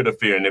a spirit of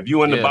fear. And if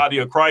you're in the body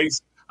of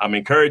Christ, I'm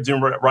encouraging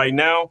right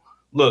now,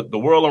 look, the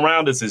world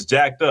around us is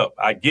jacked up.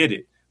 I get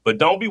it. But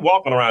don't be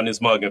walking around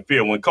this mug in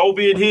fear. When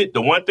COVID hit,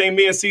 the one thing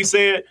me and C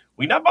said,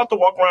 we're not about to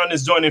walk around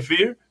this joint in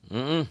fear.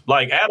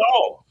 Like at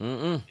all.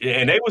 And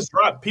they was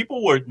dropped.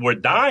 People were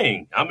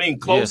dying. I mean,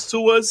 close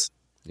to us.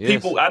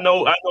 People, I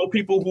know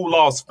people who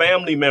lost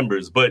family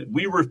members, but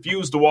we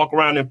refused to walk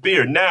around in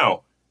fear.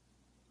 Now,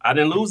 I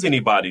didn't lose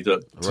anybody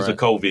to the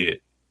COVID.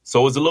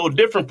 So it's a little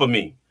different for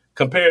me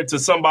compared to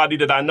somebody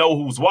that I know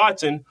who's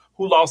watching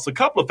who lost a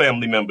couple of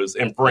family members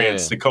and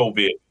friends to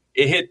COVID.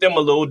 It hit them a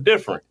little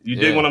different. You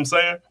dig what I'm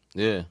saying?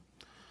 Yeah.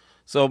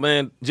 So,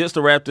 man, just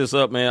to wrap this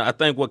up, man, I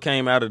think what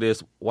came out of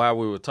this while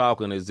we were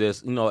talking is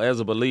just, as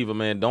a believer,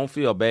 man, don't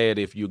feel bad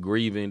if you're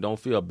grieving. Don't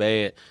feel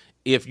bad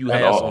if you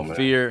have some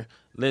fear.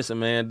 Listen,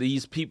 man,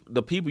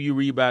 the people you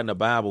read about in the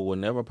Bible were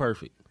never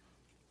perfect.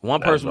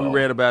 One person we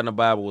read about in the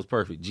Bible was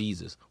perfect,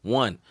 Jesus.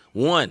 One.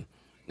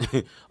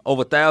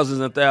 Over thousands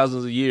and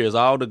thousands of years,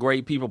 all the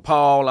great people,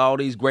 Paul, all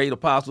these great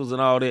apostles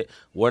and all that,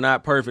 were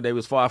not perfect. They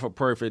was far from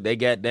perfect. They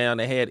got down.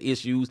 They had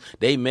issues.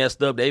 They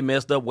messed up. They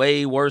messed up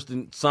way worse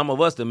than some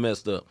of us that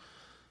messed up.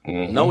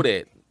 Know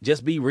that.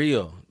 Just be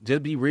real.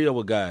 Just be real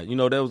with God.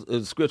 There was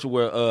a scripture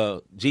where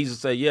Jesus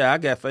said, I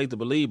got faith to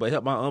believe, but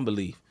help my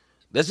unbelief.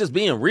 That's just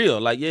being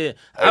real. Like,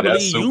 I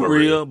believe you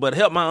real, but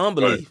help my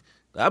unbelief.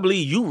 Right. I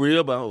believe you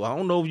real, but I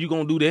don't know if you're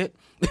going to do that.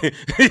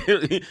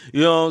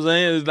 You know what I'm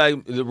saying? It's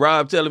like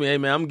Rob telling me, hey,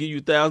 man, I'm going to give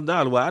you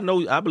 $1,000.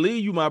 Well, I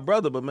believe you my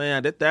brother, but,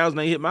 man, that 1,000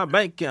 ain't hit my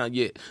bank account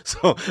yet.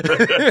 So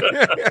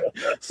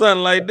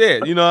something like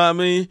that. You know what I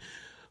mean?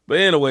 But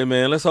anyway,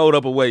 man, let's hold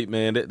up a weight,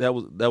 man. That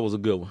was a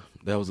good one.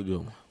 That was a good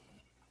one.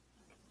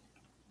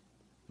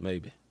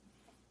 Maybe.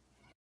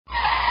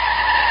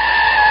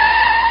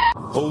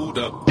 Hold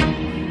up.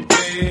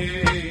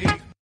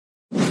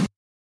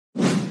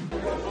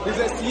 This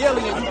is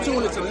Cieli, and you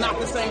tune into Not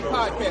the Same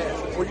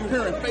Podcast, where you're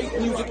hearing faith,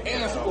 music,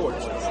 and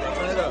sports.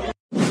 Turn it up.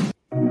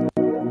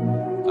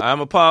 I'm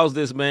gonna pause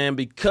this, man,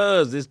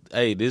 because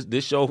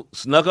this show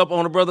snuck up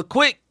on a brother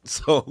quick.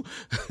 So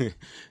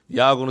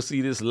y'all gonna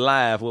see this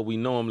live, what we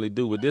normally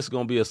do. But this is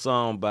gonna be a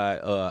song by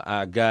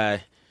our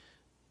guy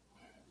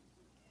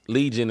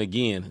Legion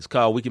again. It's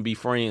called "We Can Be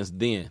Friends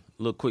Then."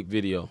 Little quick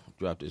video.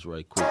 Drop this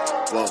right quick.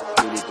 Whoa,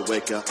 we need to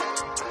wake up.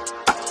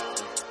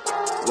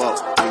 Whoa,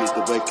 we need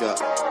to wake up.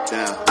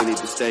 Down, we need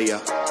to stay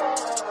up.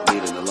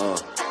 Need an alarm.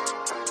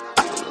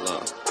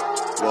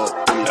 Whoa,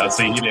 I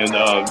see you didn't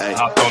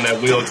hop on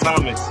that Will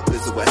Thomas.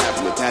 This is what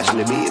happened with passion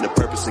to me and the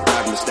purpose of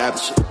God and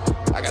establishing.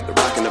 I got the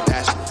rock and the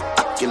passion.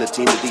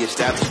 Guillotine to the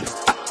establishment.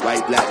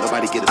 White, black,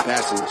 nobody get a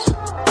pass in this.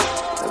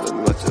 That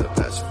wasn't much of a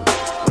passion.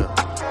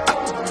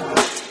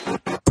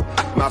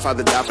 My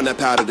father died from that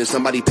powder. Did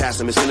somebody pass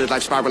him? His his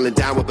life spiraling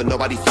downward, but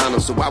nobody found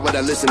him. So why would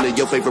I listen to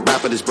your favorite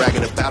rapper that's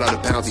bragging about all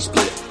the pounds he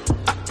split?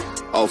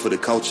 All for the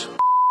culture.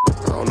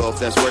 I don't know if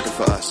that's working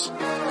for us.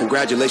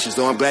 Congratulations,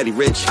 though, I'm glad he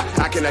rich.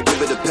 I cannot give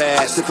it a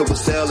pass. If it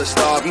was sell or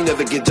starve, you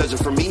never get judging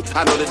from me.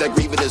 I know that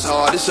grieving is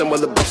hard. It's some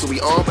other bustle we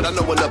on, but I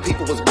know enough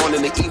people was born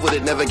in the evil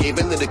that never gave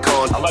in to the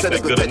con. Instead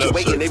of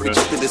perpetuating, they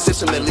rejected the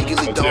system that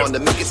legally dawned. The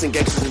makers and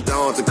gangsters and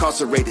dons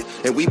incarcerated.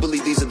 And we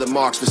believe these are the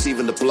marks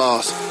receiving the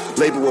applause.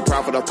 Labor will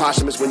profit or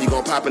posthumous. When you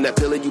gon' pop in that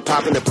pill and you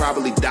poppin' and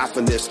probably die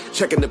from this.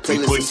 Checking the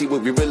playlist and see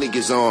what we really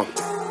gets on.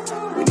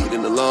 We need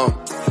an alarm.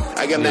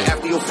 I am not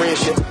after your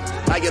friendship.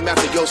 I am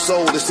after your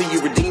soul to see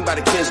you redeemed by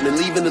the kinsman.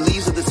 Leaving the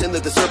leaves of the sin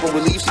that the serpent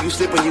will leave. So you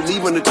slip when you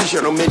leave on the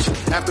t-shirt no mention.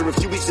 After a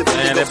few weeks of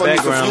man, that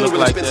background look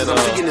like that. I'm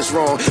seeing this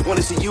wrong. Want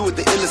to see you at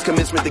the endless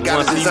commencement that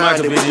God has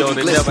designed. That video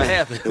that never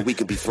happened. And we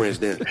could be friends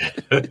then.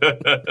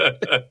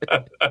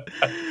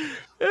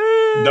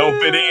 Don't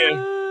fit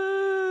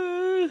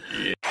in.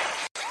 Yeah.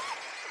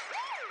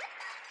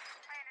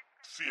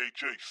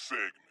 CHA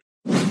segment.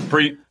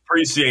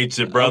 Appreciate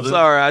you, brother. I'm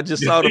sorry, I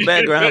just saw the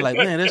background. Like,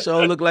 man, that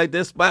show looked like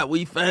that spot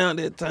we found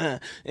that time.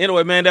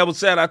 Anyway, man, that was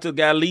shout out to the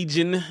guy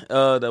Legion.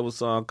 That was a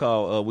song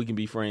called "We Can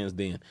Be Friends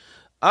Then."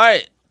 All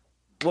right,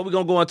 what we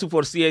gonna go into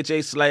for the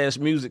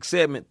CHA/music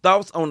segment?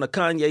 Thoughts on the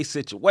Kanye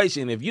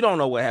situation? If you don't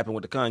know what happened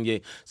with the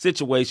Kanye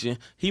situation,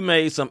 he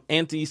made some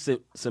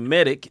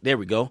anti-Semitic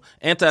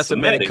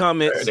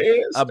comments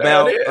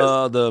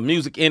about the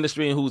music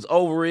industry and who's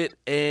over it,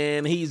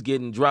 and he's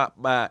getting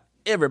dropped by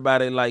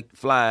everybody like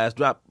flies,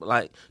 dropped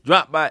by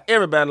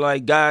everybody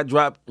like God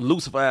dropped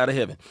Lucifer out of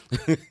heaven.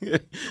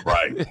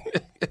 Right.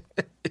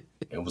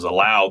 It was a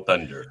loud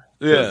thunder.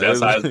 Yeah,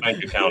 that's how his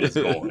bank account is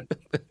going.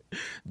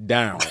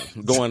 Down.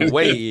 Going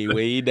way,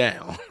 way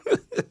down.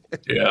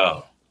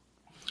 Yeah.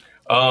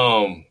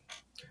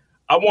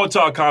 I want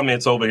y'all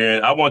comments over here.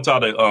 And I want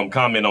y'all to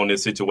comment on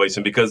this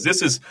situation because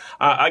this is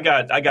I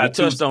got We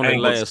touched on it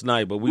last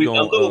night, but we're a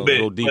little gonna bit.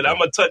 go deeper. But I'm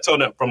gonna touch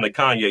on it from the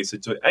Kanye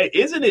situation. Hey,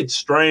 isn't it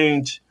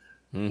strange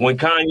when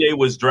Kanye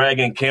was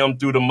dragging Kim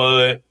through the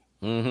mud?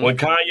 When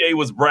Kanye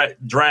was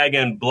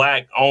dragging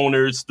black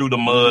owners through the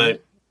mud?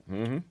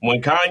 When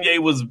Kanye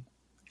was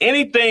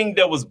anything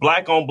that was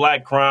black on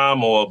black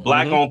crime or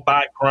black on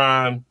black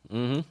crime?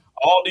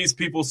 All these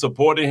people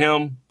supported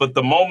him, but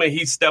the moment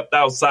he stepped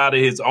outside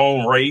of his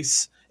own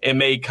race and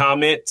made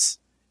comments,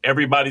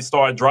 everybody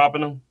started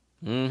dropping him.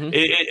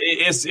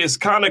 It's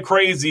kind of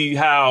crazy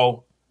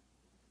how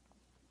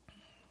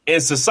in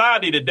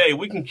society today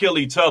we can kill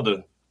each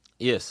other.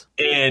 Yes.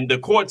 And the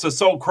courts are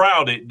so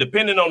crowded,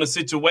 depending on the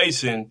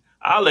situation,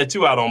 I'll let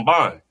you out on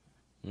bond.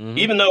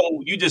 Even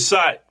though you just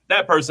shot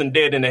that person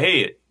dead in the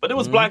head, but it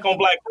was black on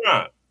black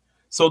crime.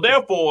 So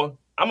therefore,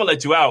 I'm going to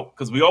let you out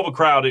because we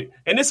overcrowded.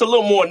 And there's a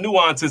little more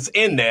nuances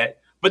in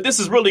that. But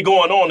this is really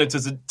going on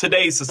into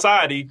today's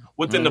society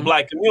within the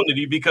black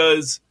community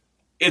because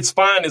it's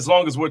fine as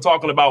long as we're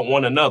talking about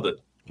one another.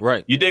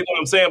 Right. You dig what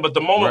I'm saying? But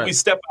the moment we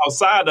step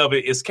outside of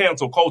it, it's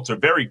cancel culture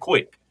very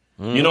quick.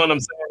 You know what I'm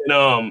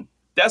saying?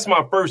 That's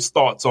my first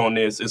thoughts on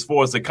this as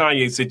far as the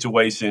Kanye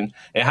situation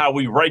and how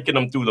we raking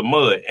them through the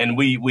mud. And I'm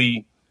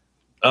going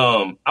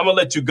to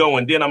let you go.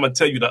 And then I'm going to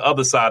tell you the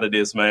other side of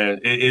this,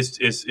 man.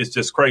 It's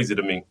just crazy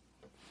to me.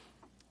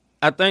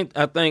 I think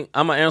I'm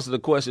gonna answer the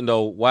question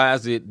though. Why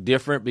is it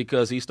different?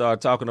 Because he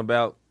started talking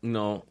about,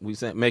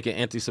 making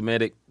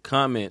anti-Semitic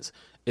comments.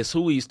 It's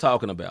who he's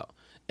talking about,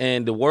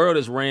 and the world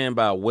is ran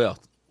by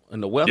wealth,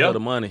 and the wealth of the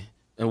money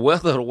and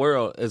wealth of the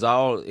world is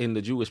all in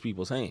the Jewish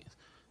people's hands.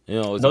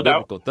 It's a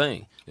biblical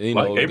thing.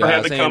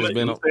 Abraham the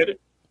Covenant said it.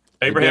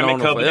 Abraham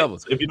the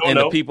Covenant. If you don't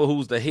know, the people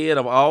who's the head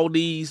of all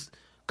these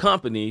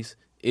companies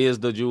is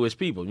the Jewish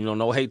people.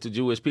 No hate to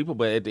Jewish people,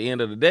 but at the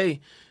end of the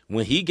day,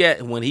 when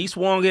he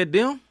swung at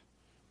them.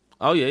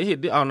 Oh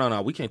yeah,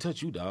 no, we can't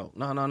touch you, dog.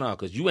 No,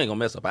 because you ain't gonna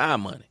mess up our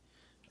money.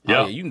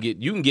 Yeah, you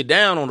can get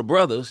down on the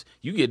brothers,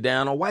 you get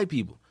down on white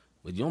people,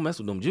 but you don't mess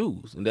with them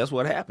Jews, and that's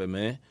what happened,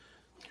 man.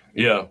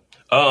 Yeah,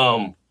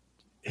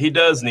 he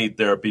does need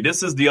therapy.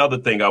 This is the other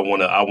thing I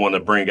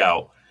wanna bring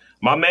out.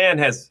 My man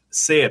has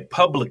said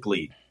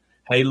publicly,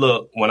 "Hey,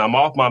 look, when I'm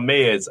off my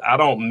meds, I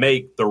don't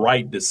make the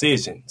right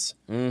decisions."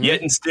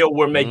 Yet and still,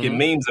 we're making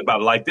memes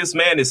about it. Like this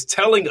man is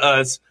telling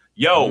us.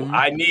 Yo,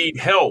 I need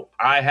help.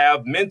 I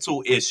have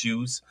mental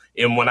issues.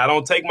 And when I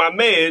don't take my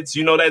meds,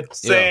 you know that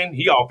saying?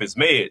 He off his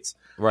meds.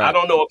 Right. I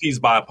don't know if he's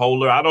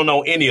bipolar. I don't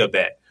know any of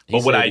that.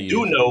 But what I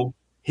do know,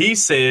 he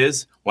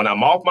says, when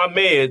I'm off my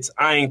meds,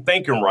 I ain't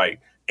thinking right.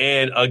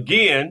 And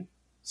again,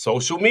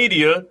 social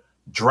media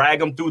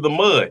drag him through the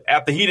mud.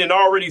 After he didn't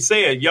already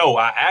said, yo,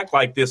 I act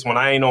like this when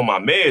I ain't on my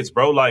meds,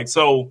 bro.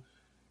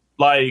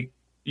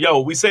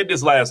 We said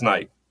this last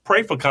night.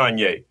 Pray for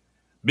Kanye.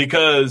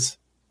 Because...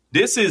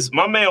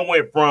 my man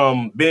went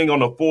from being on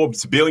the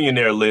Forbes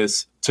billionaire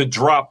list to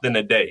dropped in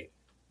a day.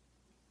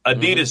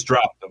 Adidas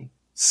dropped him.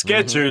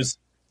 Skechers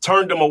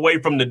turned him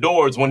away from the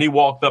doors when he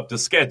walked up to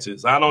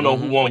Skechers. I don't know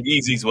who won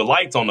Yeezys with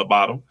lights on the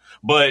bottom,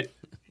 but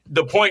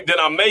the point that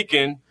I'm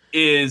making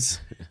is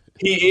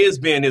he is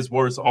being his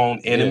worst own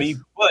enemy,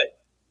 but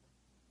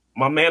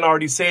my man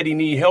already said he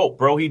need help,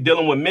 bro. He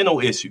dealing with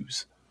mental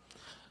issues.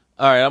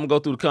 All right, I'm gonna go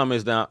through the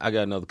comments now. I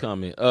got another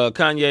comment.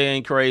 Kanye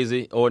ain't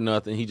crazy or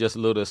nothing. He just a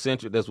little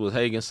eccentric. That's what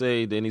Hagen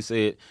said. Then he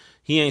said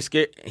he ain't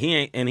scared.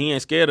 He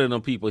ain't scared of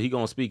them people. He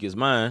gonna speak his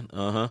mind.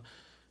 Then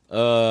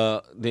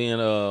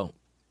Daryl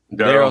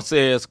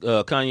says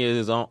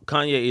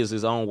Kanye is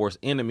his own worst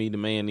enemy. The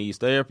man needs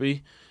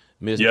therapy.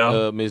 Miss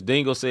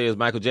Dingle says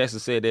Michael Jackson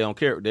said they don't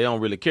care. They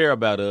don't really care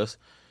about us.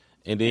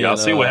 And then y'all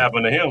see what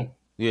happened to him.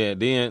 Yeah.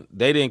 Then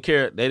they didn't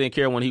care. They didn't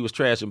care when he was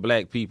trashing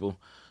black people.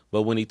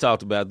 But when he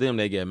talked about them,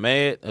 they get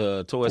mad.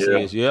 Toy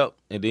says, yep.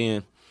 And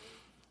then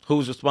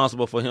who's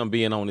responsible for him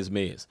being on his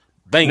meds?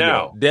 Bingo.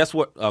 Now, that's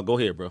what go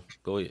ahead, bro.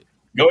 Go ahead.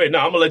 Go ahead. No,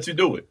 I'm going to let you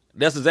do it.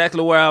 That's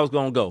exactly where I was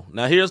going to go.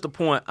 Now, here's the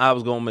point I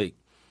was going to make.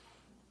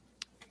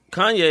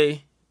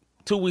 Kanye,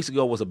 2 weeks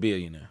ago, was a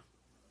billionaire,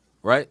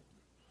 right?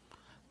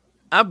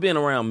 I've been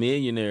around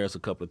millionaires a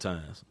couple of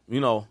times.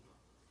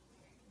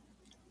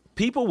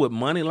 People with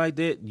money like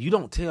that, you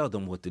don't tell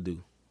them what to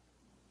do.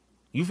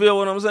 You feel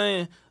what I'm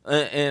saying?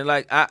 And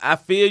I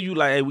feel you.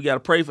 Like, hey, we got to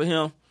pray for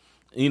him.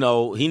 He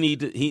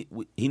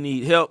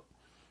need help.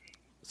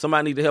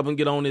 Somebody need to help him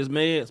get on his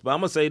meds. But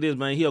I'm gonna say this,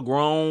 man. He a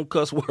grown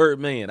cuss word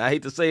man. I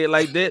hate to say it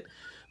like that,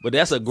 but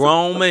that's a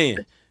grown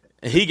man.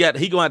 And he gonna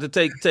have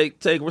to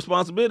take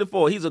responsibility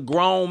for it. He's a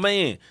grown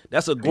man.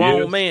 That's a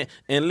grown man.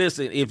 And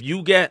listen, if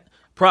you got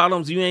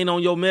problems, you ain't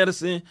on your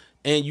medicine,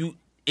 and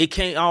it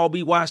can't all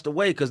be washed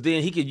away, because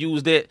then he could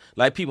use that,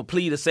 like people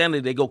plead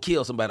insanity, they go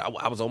kill somebody.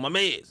 I was on my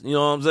meds. You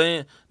know what I'm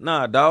saying?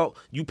 Nah, dog.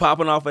 You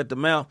popping off at the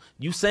mouth.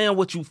 You saying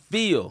what you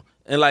feel.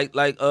 And like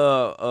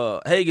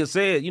Hagen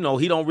said, he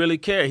don't really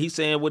care. He's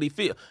saying what he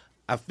feel.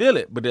 I feel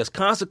it, but there's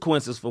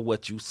consequences for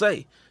what you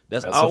say.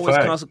 That's That's a always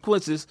fact.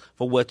 consequences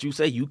for what you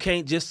say. You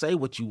can't just say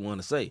what you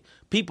want to say.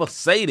 People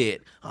say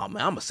that, oh,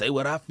 man, I'm going to say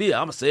what I feel.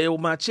 I'm going to say it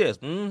with my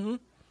chest. Mm-hmm.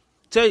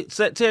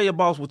 Tell your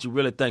boss what you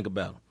really think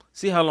about him.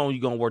 See how long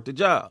you're going to work the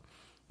job.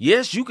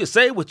 Yes, you can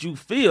say what you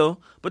feel,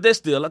 but there's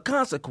still a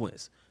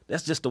consequence.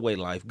 That's just the way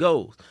life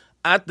goes.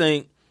 I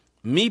think,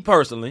 me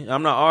personally,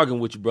 I'm not arguing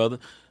with you, brother.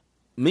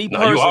 Me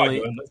personally,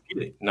 you are, let's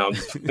get it. No,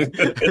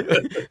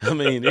 I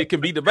mean, it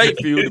can be debate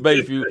feud, but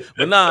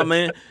nah,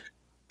 man.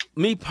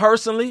 Me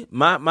personally,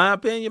 my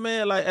opinion,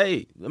 man, like,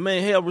 hey, the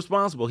man held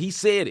responsible. He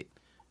said it.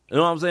 You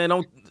know what I'm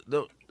saying?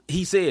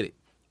 He said it.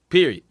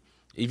 Period.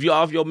 If you're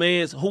off your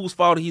meds, whose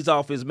fault he's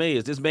off his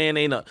meds? This man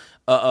ain't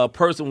a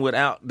person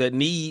that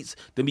needs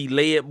to be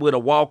led with a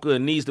walker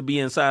and needs to be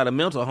inside a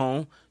mental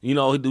home. You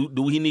know,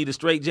 do he need a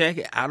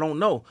straitjacket? I don't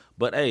know.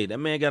 But hey, that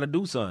man got to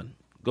do something.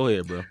 Go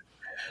ahead, bro.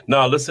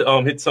 No, let's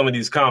hit some of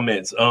these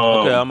comments. Okay,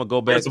 I'm gonna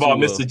go back. First of all,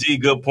 Mr. G,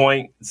 good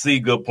point. C,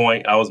 good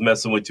point. I was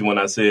messing with you when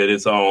I said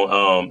it's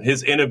on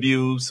his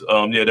interviews.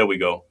 Yeah, there we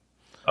go.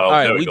 All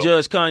right, we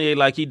judge Kanye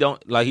like he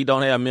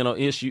don't have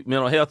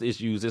mental health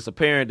issues. It's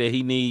apparent that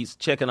he needs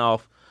checking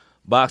off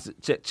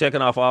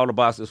all the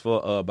boxes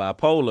for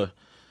bipolar.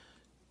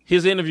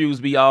 His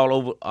interviews be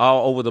all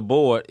over the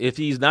board. If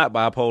he's not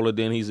bipolar,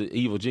 then he's an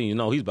evil genius.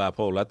 No, he's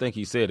bipolar. I think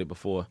he said it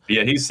before.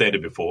 Yeah, he said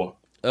it before.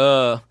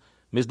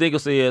 Ms. Dingle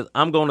says,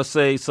 I'm going to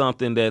say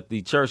something that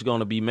the church going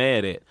to be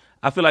mad at.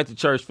 I feel like the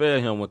church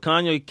failed him. When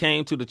Kanye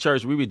came to the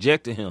church, we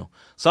rejected him.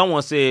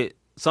 Someone said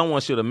someone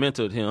should have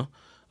mentored him.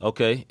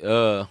 Okay.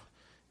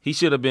 He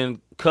should have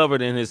been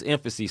covered in his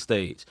infancy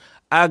stage.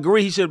 I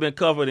agree he should have been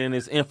covered in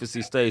his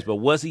infancy stage, but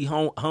was he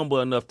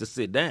humble enough to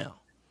sit down?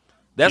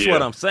 That's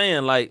what I'm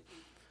saying. Like,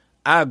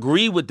 I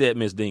agree with that,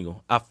 Ms.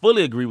 Dingle. I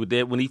fully agree with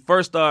that. When he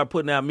first started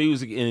putting out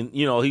music and,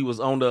 you know, he was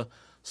on the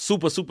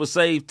super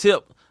saved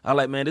tip, I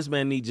like, man, this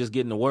man needs just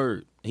getting the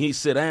word. He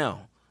sit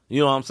down. You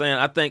know what I'm saying?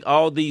 I think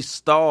all these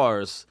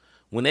stars,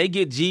 when they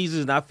get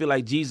Jesus, and I feel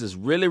like Jesus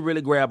really,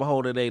 really grab a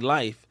hold of their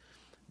life,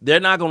 they're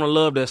not going to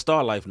love their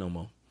star life no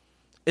more.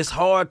 It's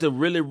hard to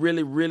really,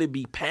 really, really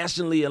be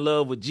passionately in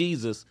love with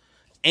Jesus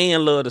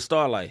and love the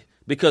star life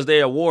because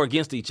they're at war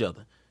against each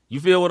other. You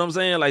feel what I'm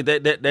saying? Like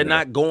they're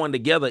not going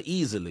together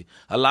easily.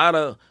 A lot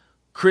of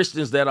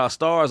Christians that are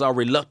stars are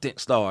reluctant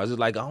stars. It's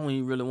like, I don't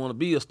even really want to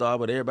be a star,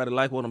 but everybody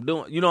like what I'm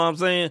doing. You know what I'm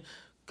saying?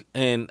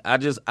 And I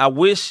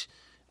wish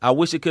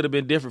it could have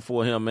been different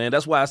for him, man.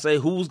 That's why I say,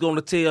 who's going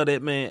to tell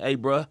that man, hey,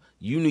 bro,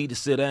 you need to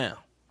sit down.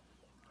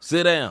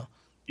 Sit down.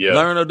 Yeah.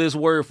 Learn of this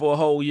word for a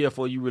whole year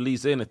before you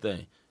release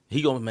anything.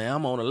 He goes, man,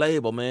 I'm on a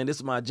label, man. This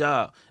is my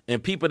job.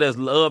 And people that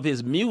love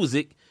his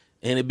music,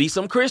 and it be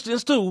some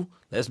Christians too,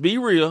 let's be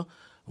real,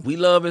 we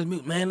love his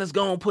music. Man, let's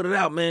go and put it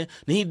out, man.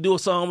 Then he do a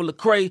song with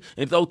Lecrae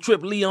and throw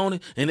Triple Lee on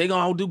it, and they going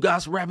to all do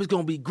gospel rap. It's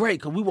going to be great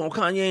because we want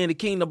Kanye in the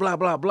kingdom, blah,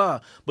 blah, blah.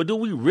 But do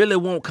we really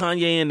want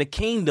Kanye in the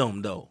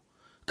kingdom, though?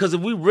 Because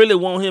if we really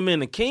want him in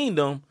the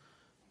kingdom,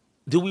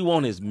 do we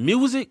want his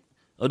music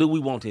or do we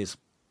want his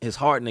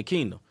heart in the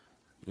kingdom?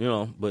 You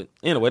know, but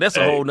anyway, that's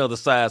a whole nother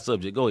side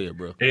subject. Go ahead,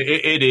 bro.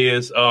 It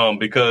is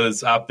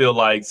because I feel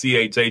like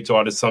CHH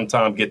artists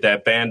sometimes get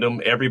that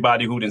fandom.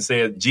 Everybody who done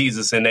said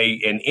Jesus in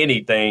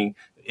anything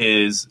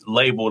is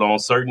labeled on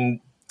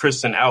certain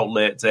Christian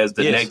outlets as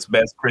the next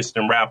best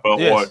Christian rapper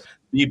or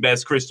the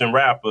best Christian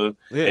rapper.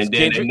 Yes. And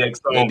then the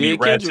next song be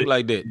ratchet.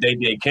 Like that. They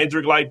did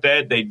Kendrick like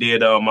that. They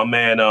did my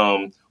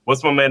man,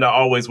 what's my man that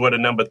always wear the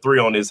number 3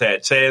 on his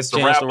hat? Chance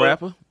the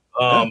Rapper.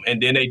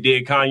 And then they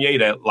did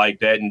Kanye like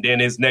that. And then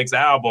his next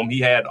album, he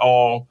had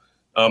all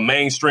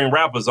mainstream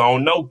rappers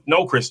on,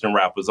 no Christian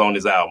rappers on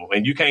his album.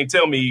 And you can't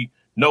tell me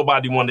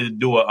nobody wanted to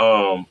do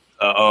a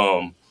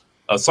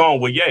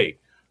song with Ye.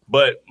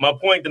 But my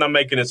point that I'm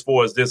making as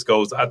far as this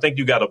goes, I think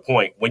you got a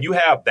point. When you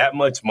have that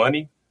much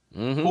money,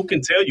 who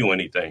can tell you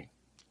anything?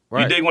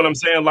 Right. You dig what I'm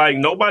saying? Like,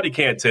 nobody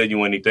can't tell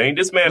you anything.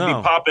 This man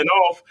be popping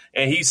off,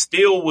 and he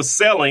still was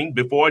selling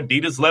before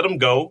Adidas let him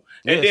go.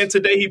 And then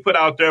today he put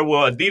out there,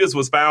 well, Adidas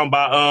was found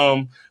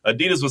by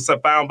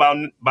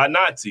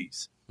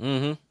Nazis.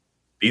 Mm-hmm.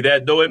 Be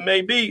that though it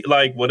may be,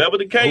 like whatever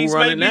the case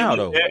may be. Now,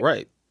 though?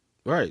 Right.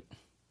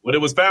 What it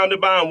was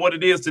founded by and what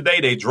it is today,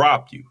 they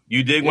dropped you.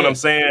 You dig what I'm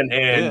saying?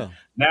 And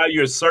now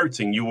you're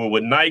searching. You were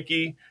with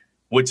Nike,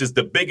 which is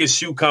the biggest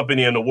shoe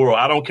company in the world.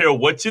 I don't care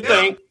what you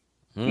think.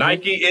 Mm-hmm.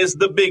 Nike is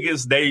the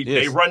biggest.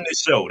 They run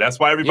this show. That's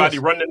why everybody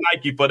run to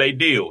Nike for their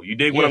deal. You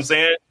dig what I'm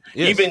saying?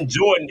 Yes. Even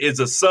Jordan is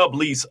a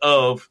sublease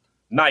of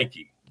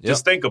Nike.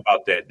 Just think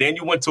about that. Then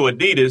you went to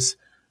Adidas.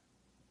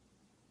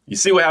 You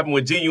see what happened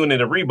with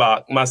G-Unit and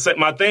Reebok. My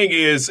thing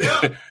is,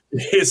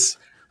 it's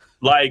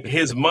like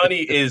his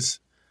money is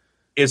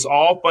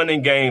all fun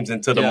and games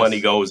until the money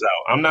goes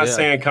out. I'm not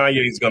saying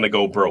Kanye is going to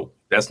go broke.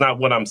 That's not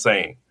what I'm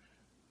saying.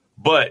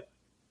 But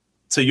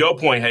to your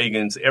point,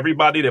 Hagans,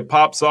 everybody that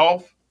pops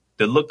off,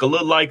 that look a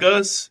little like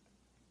us,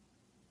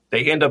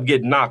 they end up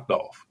getting knocked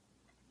off.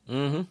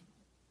 Mm-hmm.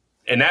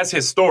 And that's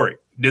historic.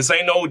 This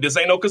ain't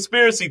no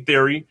conspiracy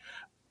theory.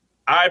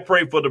 I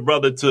pray for the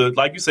brother to,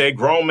 like you said,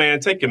 grown man,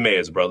 take your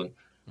meds, brother.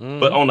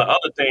 Mm-hmm. But on the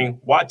other thing,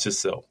 watch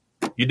yourself.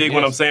 You dig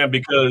what I'm saying?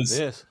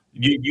 Because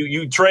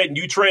you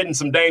treading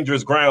some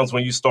dangerous grounds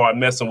when you start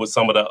messing with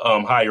some of the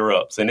higher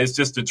ups, and it's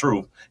just the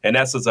truth, and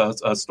that's just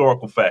a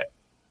historical fact.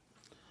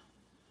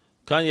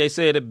 Kanye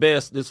said it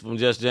best. This is from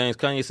Just James.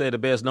 Kanye said it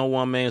best. No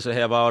one man should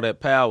have all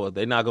that power.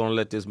 They're not going to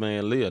let this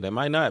man live. They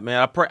might not,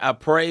 man. I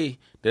pray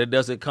that it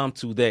doesn't come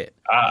to that.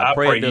 I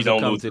pray he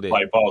don't lose his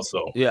life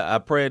also. Yeah, I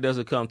pray it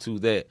doesn't come to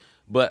that.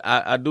 But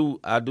I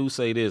do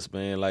say this,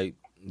 man. Like,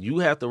 you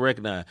have to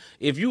recognize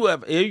if you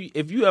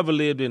ever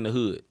lived in the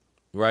hood,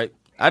 right?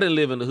 I didn't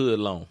live in the hood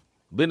long.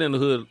 Been in the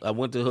hood. I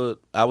went to the hood.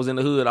 I was in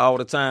the hood all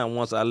the time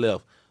once I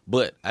left,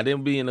 but I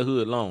didn't be in the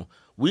hood long.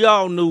 We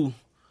all knew.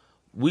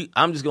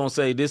 I'm just gonna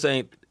say this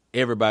ain't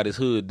everybody's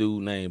hood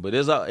dude name, but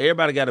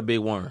everybody got a big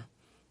worm,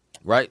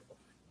 right?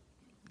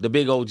 The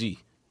big OG,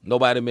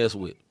 nobody mess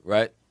with,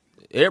 right?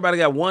 Everybody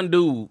got one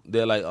dude.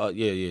 They're like, oh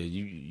yeah,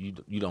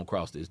 you don't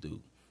cross this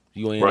dude.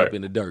 You end up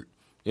in the dirt.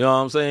 You know what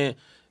I'm saying?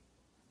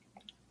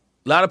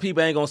 A lot of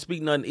people ain't gonna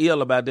speak nothing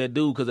ill about that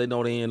dude because they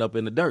know they end up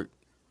in the dirt.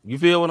 You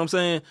feel what I'm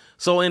saying?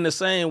 So in the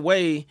same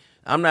way,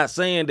 I'm not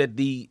saying that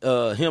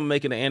him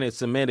making the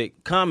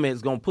anti-Semitic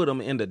comments gonna put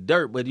him in the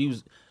dirt, but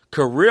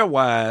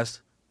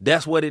career-wise,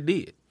 that's what it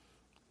did.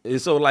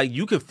 And so, like,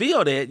 you can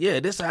feel that. Yeah,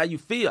 this is how you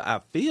feel.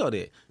 I feel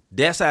that.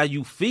 That's how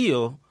you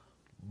feel.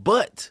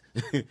 But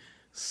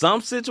some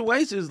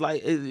situations,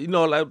 like,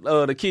 like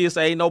the kids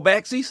say, ain't no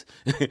backsies.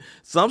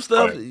 Some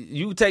stuff,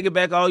 you take it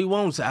back all you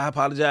want. Say, I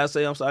apologize.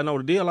 Say, I'm sorry. I know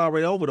the deal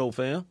already over, though,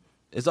 fam.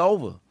 It's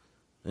over.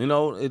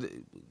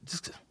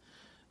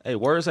 Hey,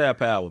 words have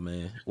power,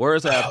 man.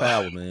 Words have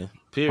power, man.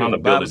 Period. The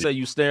Bible say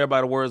you stare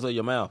by the words of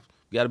your mouth.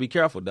 You got to be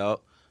careful,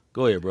 dog.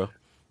 Go ahead, bro.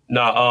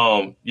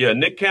 Now,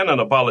 Nick Cannon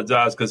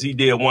apologized because he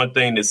did one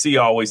thing that C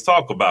always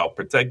talk about: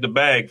 protect the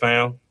bag,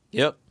 fam.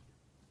 Yep.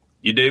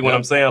 You dig what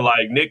I'm saying?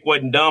 Like, Nick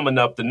wasn't dumb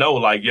enough to know,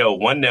 like, yo,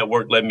 one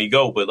network let me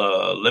go, but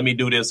let me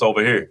do this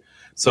over here.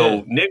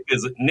 So Nick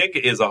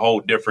is a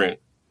whole different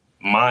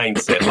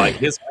mindset. Like,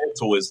 his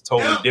mental is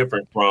totally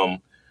different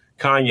from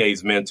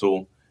Kanye's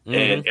mental,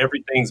 and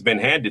everything's been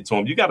handed to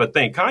him. You got to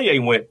think,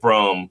 Kanye went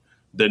from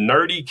the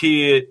nerdy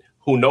kid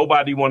who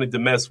nobody wanted to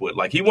mess with.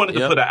 Like, he wanted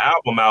to put an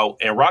album out,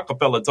 and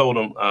Rockefeller told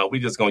him, we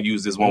just going to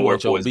use this one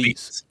word for his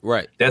beats.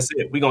 Right. That's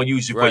it. We're going to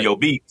use you for your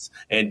beats.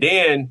 And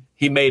then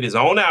he made his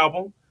own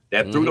album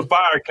that Through the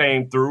Fire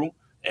came through,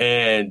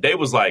 and they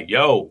was like,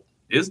 yo,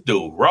 this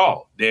dude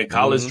raw. Then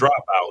College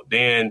Dropout.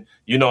 Then,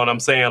 you know what I'm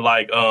saying?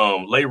 Like,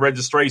 Late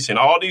Registration.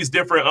 All these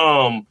different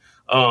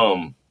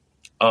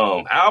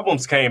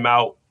albums came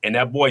out, and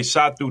that boy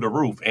shot through the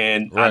roof.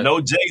 And I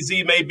know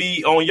Jay-Z may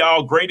be on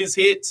y'all greatest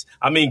hits.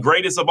 I mean,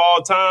 greatest of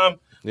all time.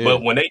 Yeah.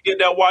 But when they did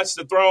that Watch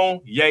the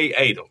Throne, Ye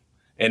ate him.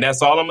 And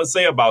that's all I'm going to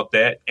say about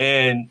that.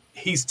 And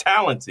he's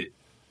talented.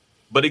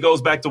 But it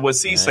goes back to what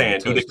C's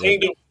saying. Do the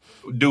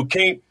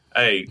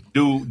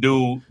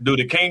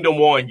kingdom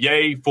want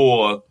Ye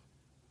for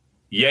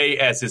Ye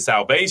as his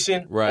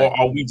salvation? Right. Or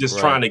are we just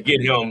trying to get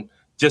him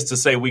just to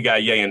say we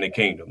got Ye in the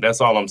kingdom?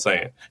 That's all I'm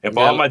saying. And for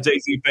all my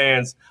Jay-Z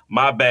fans,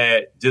 my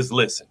bad. Just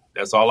listen.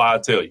 That's all I'll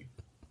tell you.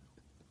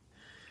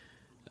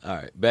 All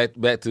right,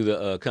 back to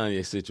the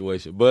Kanye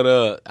situation.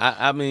 But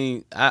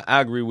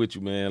I agree with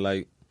you, man.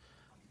 Like,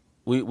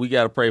 we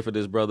got to pray for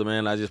this brother,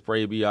 man. I just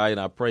pray he be all right, and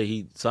I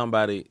pray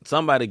somebody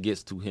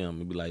gets to him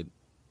and be like,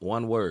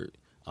 one word.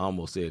 I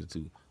almost said it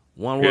too.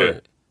 One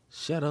word.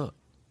 Shut up.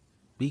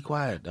 Be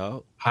quiet,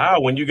 dog.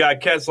 How? When you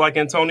got cats like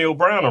Antonio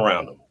Brown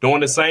around him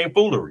doing the same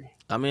foolery.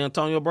 I mean,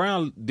 Antonio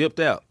Brown dipped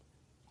out.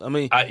 I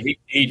mean,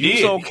 he did.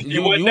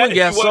 You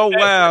got so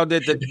wild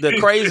that the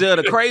crazy of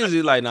the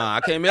crazy, like, nah,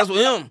 I can't mess with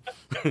him.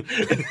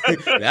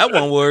 That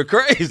one word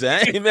crazy. I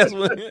ain't mess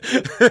with him.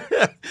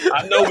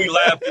 I know we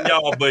laughing,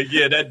 y'all, but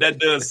yeah, that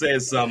does say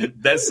something.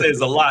 That says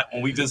a lot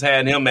when we just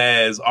had him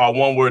as our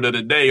one word of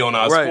the day on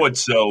our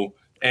sports show,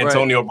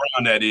 Antonio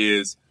Brown, that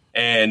is.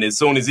 And as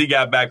soon as he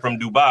got back from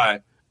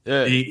Dubai,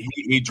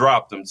 he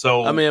dropped him.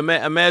 So I mean,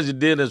 imagine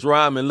Dennis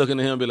Rodman looking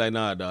at him and be like,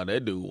 nah, dog,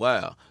 that dude,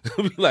 wow.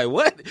 Be like,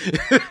 what?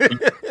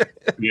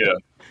 Yeah.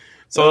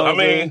 So, I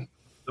mean,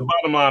 the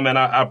bottom line, man,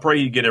 I pray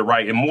you get it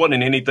right. And more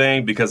than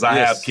anything, because I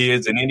have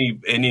kids, and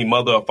any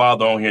mother or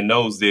father on here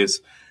knows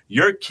this,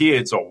 your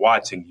kids are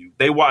watching you.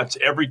 They watch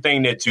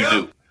everything that you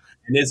do.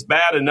 And it's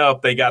bad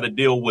enough they got to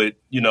deal with,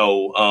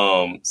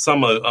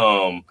 some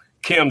of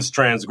Kim's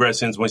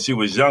transgressions when she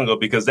was younger,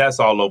 because that's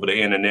all over the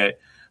internet.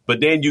 But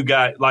then you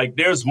got, like,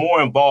 there's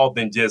more involved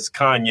than just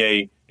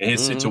Kanye and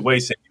his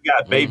situation. You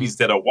got babies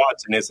that are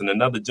watching this and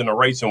another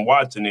generation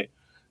watching it.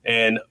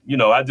 And,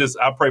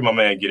 I pray my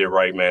man get it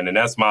right, man. And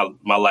that's my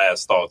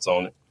last thoughts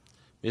on it.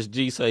 Miss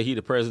G say he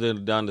the president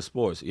of Donda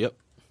Sports. Yep.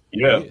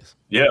 Yeah.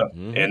 Yeah.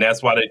 And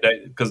that's why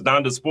because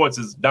Donda Sports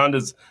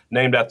Donda's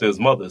named after his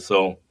mother.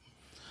 So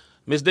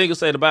Miss Dingle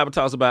say the Bible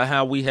talks about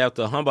how we have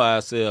to humble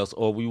ourselves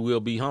or we will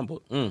be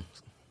humbled.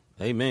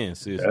 Amen,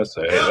 sis.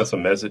 That's a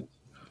message.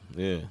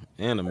 Yeah,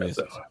 and a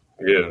message.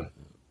 Yeah,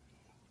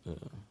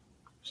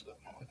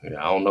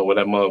 I don't know where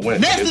that mug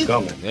went. It's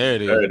coming. There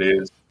it is. There it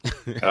is.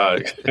 All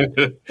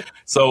right.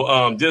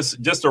 So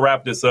just to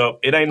wrap this up,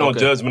 it ain't no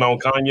judgment on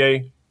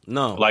Kanye.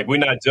 No. Like, we're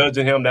not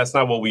judging him. That's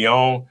not what we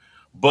own.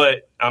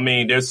 But, I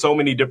mean, there's so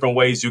many different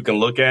ways you can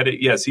look at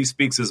it. Yes, he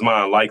speaks his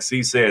mind. Like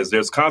C says,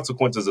 there's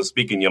consequences of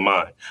speaking your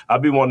mind.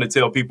 I've been wanting to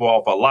tell people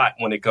off a lot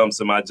when it comes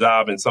to my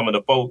job and some of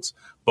the folks.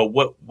 But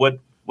what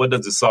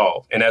does it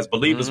solve? And as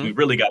believers, we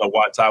really got to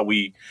watch how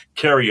we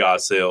carry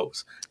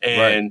ourselves.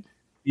 And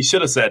he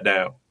should have sat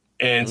down.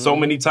 And so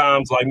many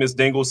times, like Miss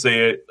Dingle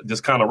said,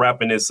 just kind of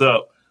wrapping this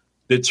up,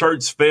 the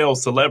church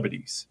fails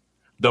celebrities.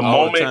 The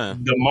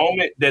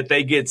moment that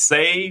they get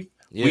saved,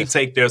 we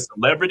take their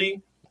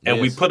celebrity and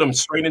we put them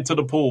straight into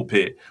the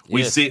pulpit.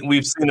 We've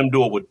seen them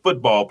do it with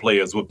football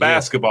players, with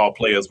basketball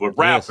players, with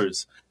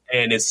rappers.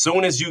 And as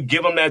soon as you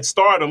give them that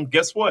stardom,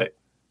 guess what?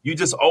 You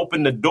just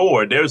open the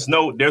door. There's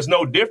no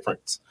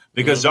difference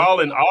because y'all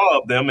in awe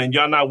of them and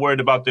y'all not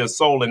worried about their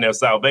soul and their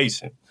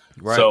salvation.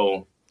 Right.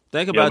 So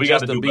think about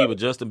Justin Bieber.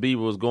 Justin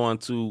Bieber was going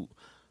to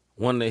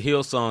one of the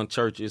Hillsong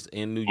churches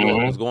in New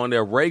York. Was going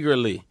there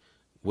regularly.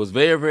 Was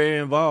very, very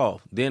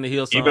involved. Then the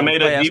Hillsong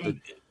pastor.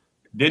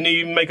 Didn't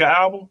he even make an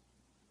album?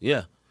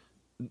 Yeah.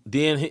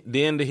 Then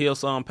the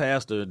Hillsong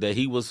pastor that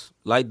he was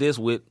like this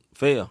with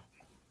fell.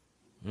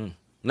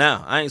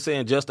 Now, I ain't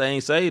saying Justin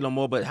ain't saved no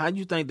more, but how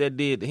you think that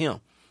did to him?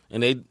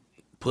 And they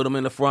put him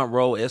in the front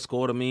row,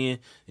 escort him in,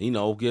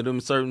 get him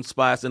certain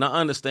spots. And I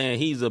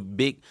understand he's a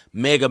big,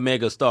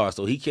 mega star,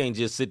 so he can't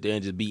just sit there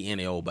and just be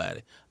any old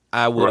body.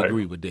 I would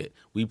agree with that.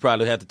 We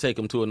probably have to take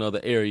him to another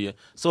area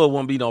so it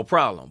won't be no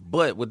problem.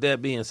 But with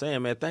that being said,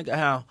 man, think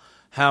of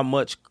how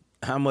much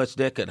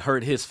that could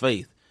hurt his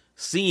faith,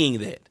 seeing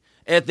that.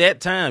 At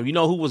that time, you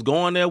know who was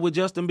going there with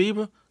Justin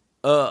Bieber?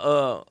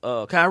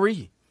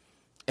 Kyrie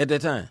at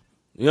that time.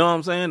 You know what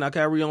I'm saying? Now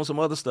Kyrie on some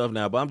other stuff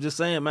now, but I'm just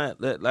saying, man,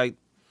 that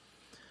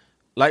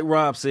like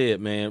Rob said,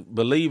 man,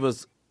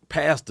 believers,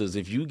 pastors,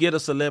 if you get a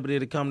celebrity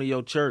to come to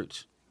your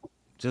church,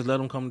 just let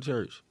them come to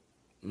church.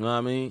 You know what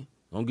I mean?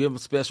 Don't give him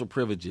special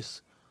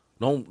privileges.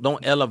 Don't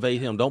elevate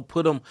him. Don't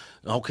put him.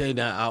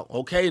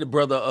 The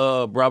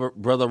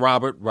brother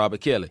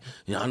Robert Kelly.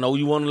 I know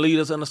you want to lead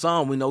us in a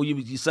song. We know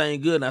you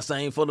sing good, and I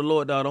sing for the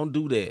Lord. Dog, don't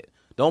do that.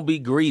 Don't be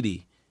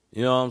greedy.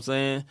 You know what I'm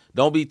saying?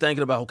 Don't be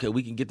thinking about, okay,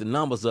 we can get the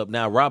numbers up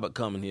now. Robert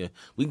coming here.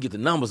 We can get the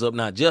numbers up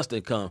now.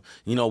 Justin come.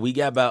 We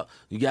got about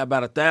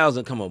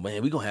 1,000 come up,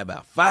 man. We gonna have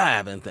about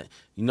 5 and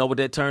you know what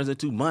that turns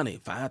into? Money.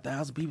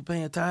 5,000 people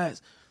paying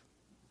tithes.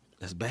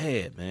 That's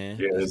bad, man.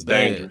 Yeah, it's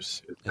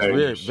dangerous. It's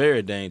very,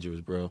 very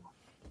dangerous, bro.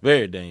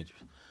 Very dangerous.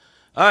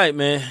 All right,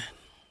 man.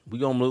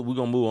 We're gonna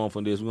move on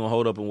from this. We're gonna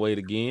hold up and wait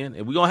again.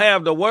 And we're gonna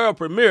have the world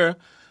premiere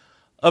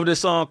of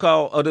this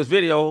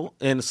video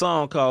and the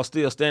song called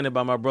Still Standing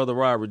by my brother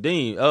Rod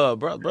Redeem.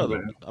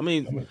 Brother. I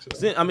mean,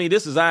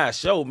 this is our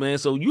show, man.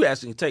 So you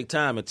actually take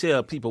time and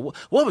tell people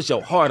what was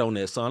your heart on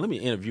that song. Let me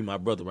interview my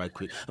brother right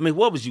quick. I mean,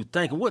 what was you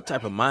thinking? What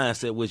type of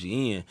mindset was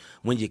you in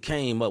when you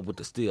came up with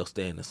the Still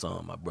Standing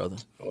song, my brother?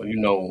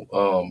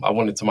 Well, I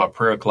went into my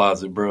prayer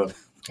closet, bro.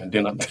 And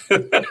then that's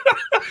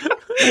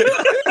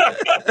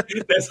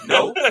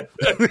not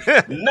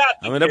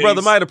that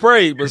brother might have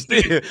prayed, but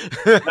still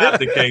not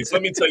the case.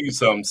 Let me tell you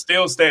something.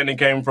 Still Standing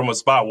came from a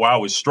spot where I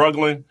was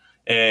struggling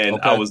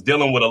and I was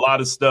dealing with a lot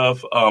of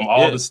stuff.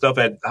 The stuff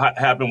that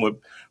happened with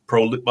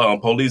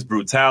police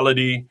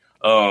brutality,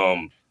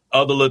 other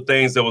little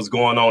things that was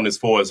going on as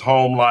far as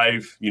home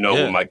life,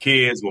 with my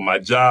kids, with my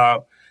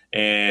job.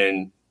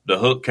 And the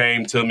hook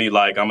came to me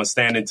like, I'm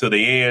standing to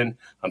the end.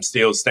 I'm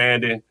still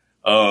standing.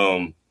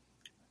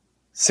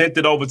 Sent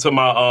it over to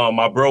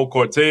my bro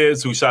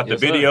Cortez, who shot the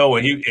video,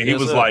 and he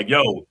was like,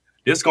 "Yo,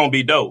 this gonna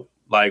be dope.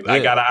 Like, I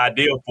got an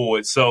idea for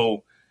it."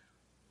 So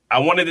I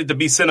wanted it to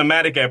be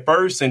cinematic at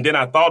first, and then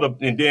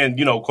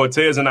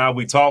Cortez and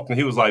we talked, and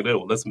he was like,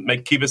 "Oh, let's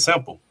keep it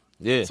simple."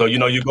 Yeah. So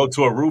you go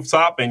to a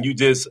rooftop, and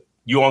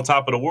you on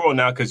top of the world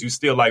now because you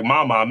still like,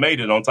 "Mama, I made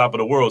it on top of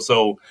the world."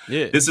 So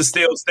this is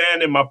Still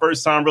Standing. My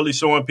first time really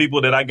showing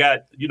people that I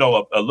got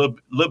a little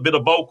bit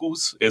of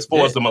vocals as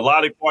far as the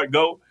melodic part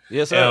go.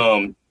 Yes,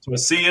 sir.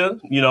 Tasia,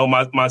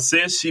 my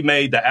sis, she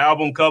made the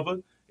album cover.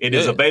 It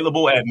is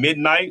available at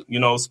midnight,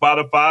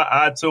 Spotify,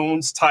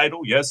 iTunes,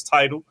 Tidal,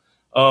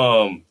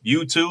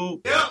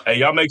 YouTube. Yeah. Hey,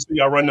 y'all make sure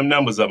y'all run them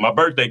numbers up. My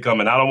birthday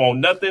coming. I don't want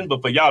nothing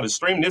but for y'all to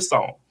stream this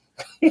song.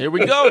 Here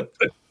we go.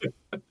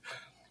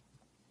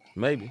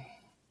 Maybe.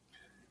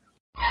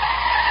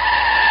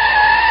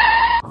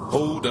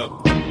 Hold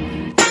up.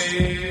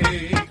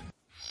 Hey.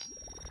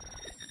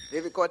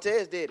 David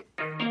Cortez did it.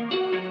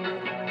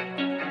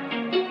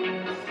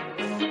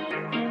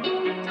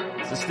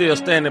 Still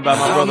Standing by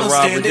my brother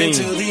Rob Redeem.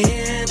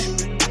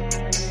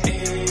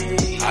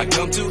 I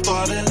come too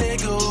far to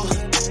let go.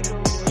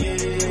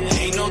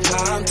 Ain't no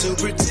time to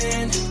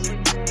pretend.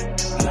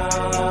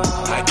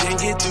 I can't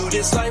get through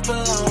this life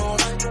alone.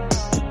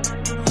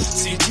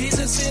 See,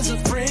 Jesus is a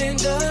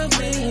friend of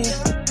me.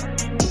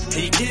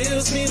 He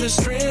gives me the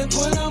strength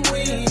when I'm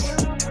weak.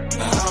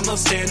 I'ma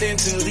stand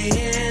into the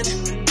end.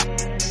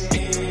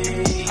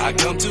 I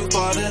come too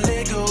far to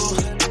let go.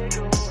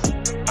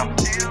 I'm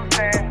still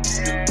standing.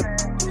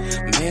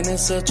 Man,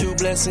 it's such a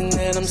blessing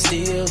that I'm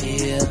still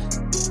here.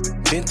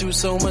 Been through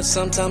so much,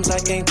 sometimes I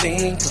can't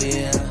think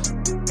clear.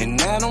 And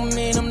I don't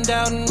mean I'm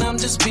doubting, I'm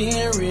just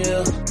being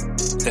real.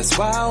 That's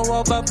why I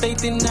walk by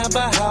faith and not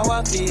by how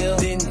I feel.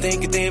 Didn't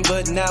think it then,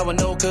 but now I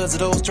know, cause of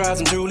those trials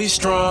I'm truly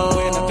strong.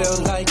 When I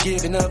felt like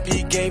giving up,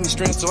 he gave me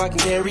strength so I can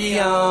carry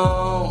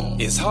on.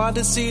 It's hard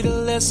to see the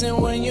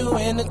lesson when you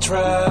in the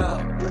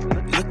trial.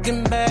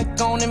 Looking back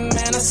on it, man,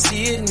 I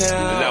see it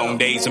now. Long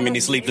days, so many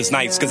sleepless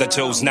nights, cause I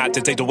chose not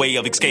to take the way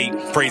of escape.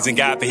 Praising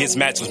God for his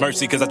matchless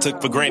mercy, cause I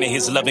took for granted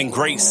his love and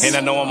grace. And I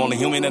know I'm only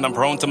human and I'm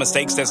prone to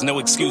mistakes. There's no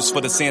excuse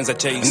for the sins I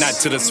chase. Not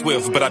to the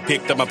swift, but I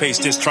picked up my pace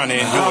just trying to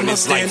endure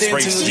this life's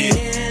race.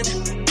 Yeah.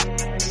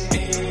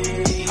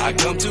 I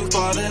come too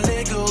far to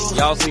let go.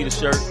 Y'all see the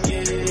shirt?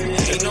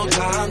 Ain't no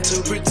time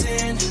to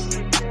pretend.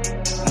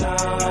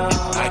 Nah,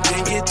 I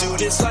can't get through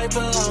this life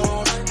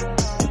alone.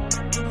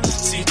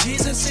 See,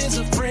 Jesus is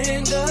a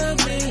friend of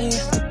me.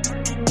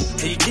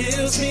 He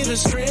gives me the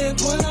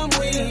strength when I'm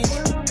weak.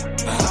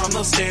 I'm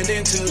not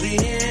standing to the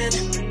end.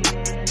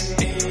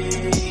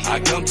 I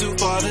come too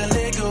far to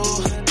let go.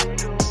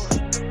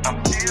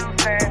 I'm still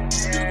standing.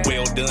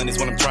 Well done is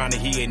what I'm trying to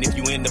hear, and if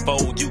you in the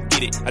fold, you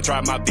get it. I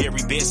try my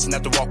very best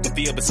not to walk in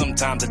fear, but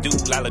sometimes I do,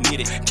 I'll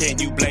admit it. Can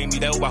you blame me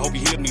though? I hope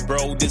you hear me,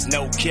 bro. There's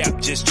no cap,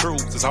 just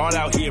truth. It's hard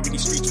out here in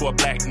these streets for a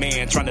black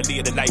man trying to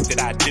live the life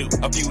that I do.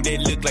 A few that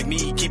look like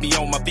me, keep me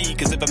on my feet,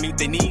 cause if I meet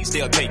their needs,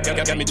 they'll take.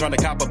 Got me trying to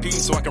cop a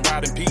piece so I can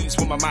ride in peace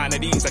with my mind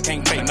at ease. I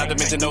can't fake. Not to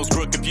mention those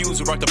crooked views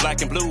who rock the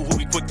black and blue, who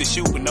we quick to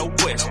shoot with no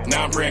question.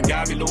 Now I'm praying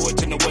God, me Lord,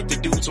 to know what to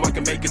do so I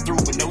can make it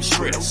through with no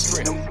stress.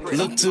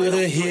 Look to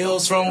the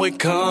hills from where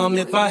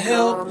cometh my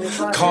help.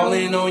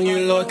 Calling on you,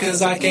 Lord,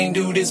 cause I can't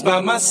do this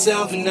by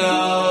myself,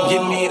 no.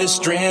 Give me the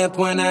strength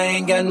when I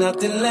ain't got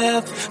nothing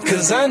left,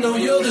 cause I know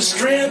you're the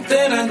strength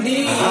that I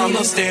need. I'm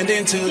not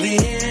standing to the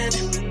end.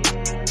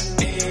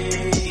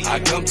 I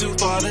come too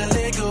far to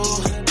let go.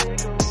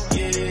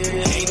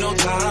 Ain't no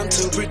time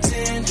to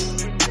pretend.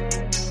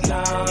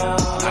 Nah,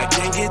 I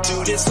can't get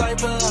through this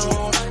life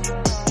alone.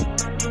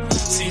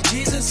 See,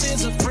 Jesus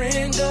is a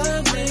friend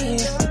of me.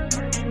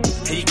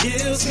 He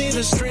gives me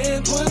the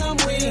strength when I'm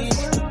weak.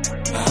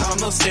 I'm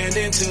not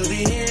standing to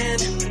the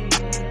end.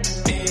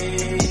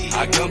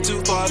 I come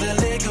too far to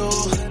let go.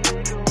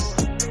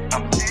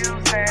 I'm still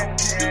standing.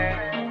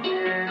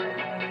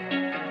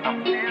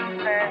 I'm still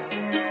standing.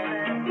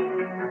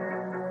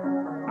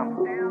 I'm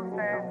still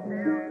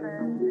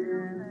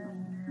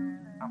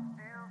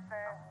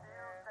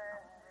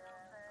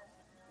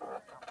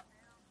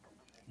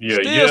Yeah,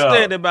 Still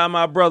standing by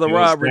my brother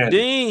Robert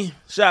Dean,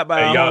 shot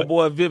by our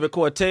homeboy Vivid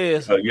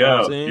Cortez.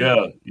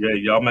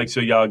 Y'all make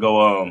sure y'all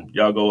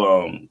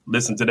go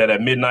listen to that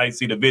at midnight.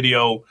 See the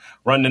video,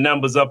 run the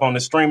numbers up on the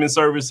streaming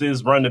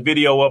services, run the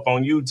video up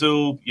on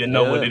YouTube. You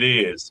know what it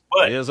is.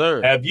 But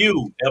have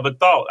you ever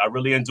thought, I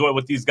really enjoy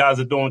what these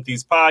guys are doing with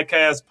these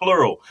podcasts,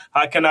 plural.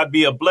 How can I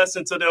be a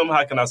blessing to them?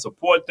 How can I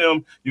support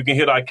them? You can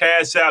hit our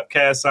Cash App, #,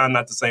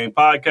 not the same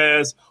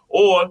podcast,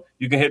 or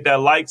you can hit that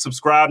like,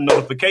 subscribe,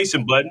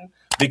 notification button.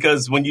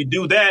 Because when you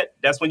do that,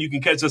 that's when you can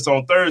catch us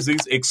on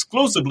Thursdays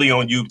exclusively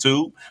on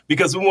YouTube,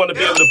 because we want to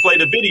be able to play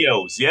the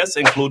videos, yes,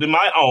 including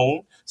my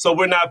own, so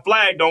we're not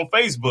flagged on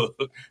Facebook.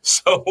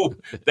 So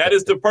that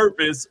is the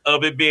purpose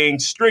of it being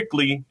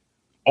strictly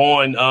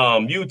on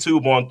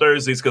YouTube on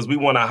Thursdays, because we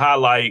want to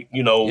highlight,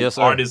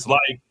 artists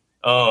like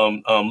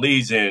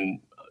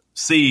Legion,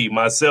 C,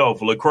 myself,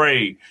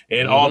 Lecrae,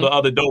 and all the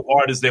other dope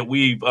artists that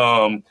we've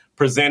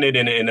presented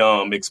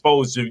and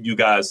exposed you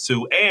guys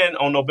to. And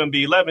on November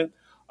 11th,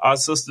 our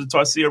sister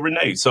Tarcia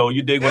Renee. So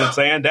you dig what I'm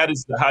saying? That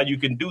is how you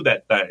can do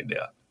that thing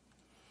there.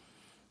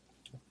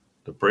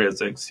 The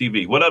Prayers X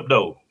TV. What up,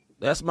 though?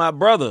 That's my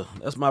brother.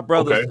 That's my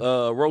brother,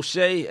 Roche,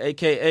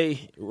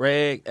 a.k.a.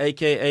 Rag,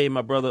 a.k.a.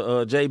 my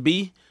brother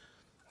JB.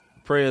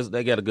 Prayers,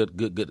 they got a good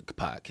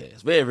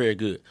podcast. Very, very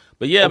good.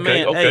 But yeah,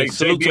 man, hey,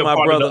 salute to my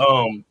brother.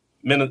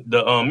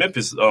 The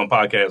Memphis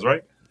podcast,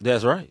 right?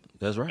 That's right.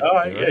 All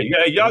right,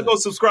 yeah. Y'all go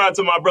subscribe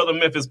to my brother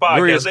Memphis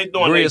podcast. They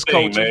doing their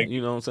thing, man.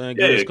 You know what I'm saying?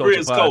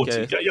 Grizz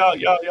Coaching.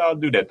 Y'all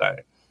do that thing.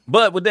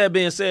 But with that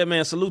being said,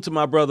 man, salute to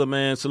my brother,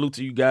 man. Salute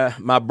to you, guy.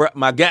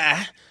 My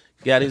guy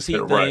got his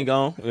heat thing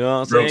on. You know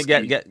what I'm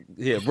saying?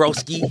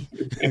 Broski.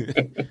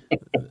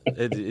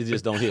 It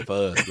just don't hit for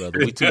us, brother.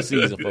 We too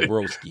seasoned for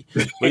broski.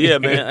 But yeah,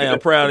 man, hey, I'm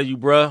proud of you,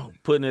 bro,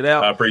 putting it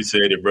out. I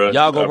appreciate it, bro.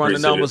 Y'all go run the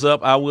numbers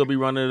up. I will be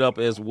running it up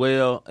as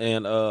well.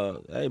 And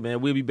hey,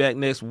 man, we'll be back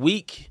next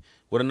week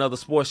with another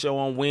sports show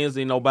on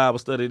Wednesday. No Bible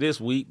study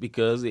this week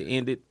because it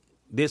ended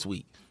this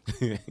week.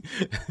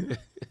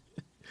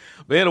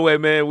 But anyway,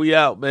 man, we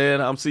out,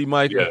 man. I'm C.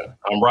 Michael. Yeah,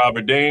 I'm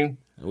Robert Dean.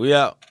 We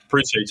out.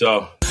 Appreciate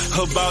y'all.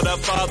 About our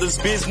Father's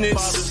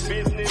business,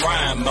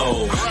 rhyme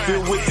mode.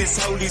 Filled with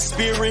this Holy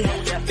Spirit,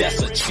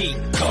 that's a cheat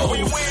code.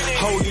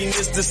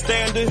 Holiness the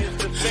standard,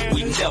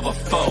 we never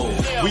fold.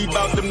 We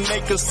about to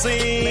make a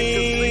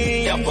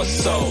scene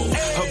episode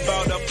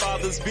about our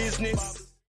Father's business.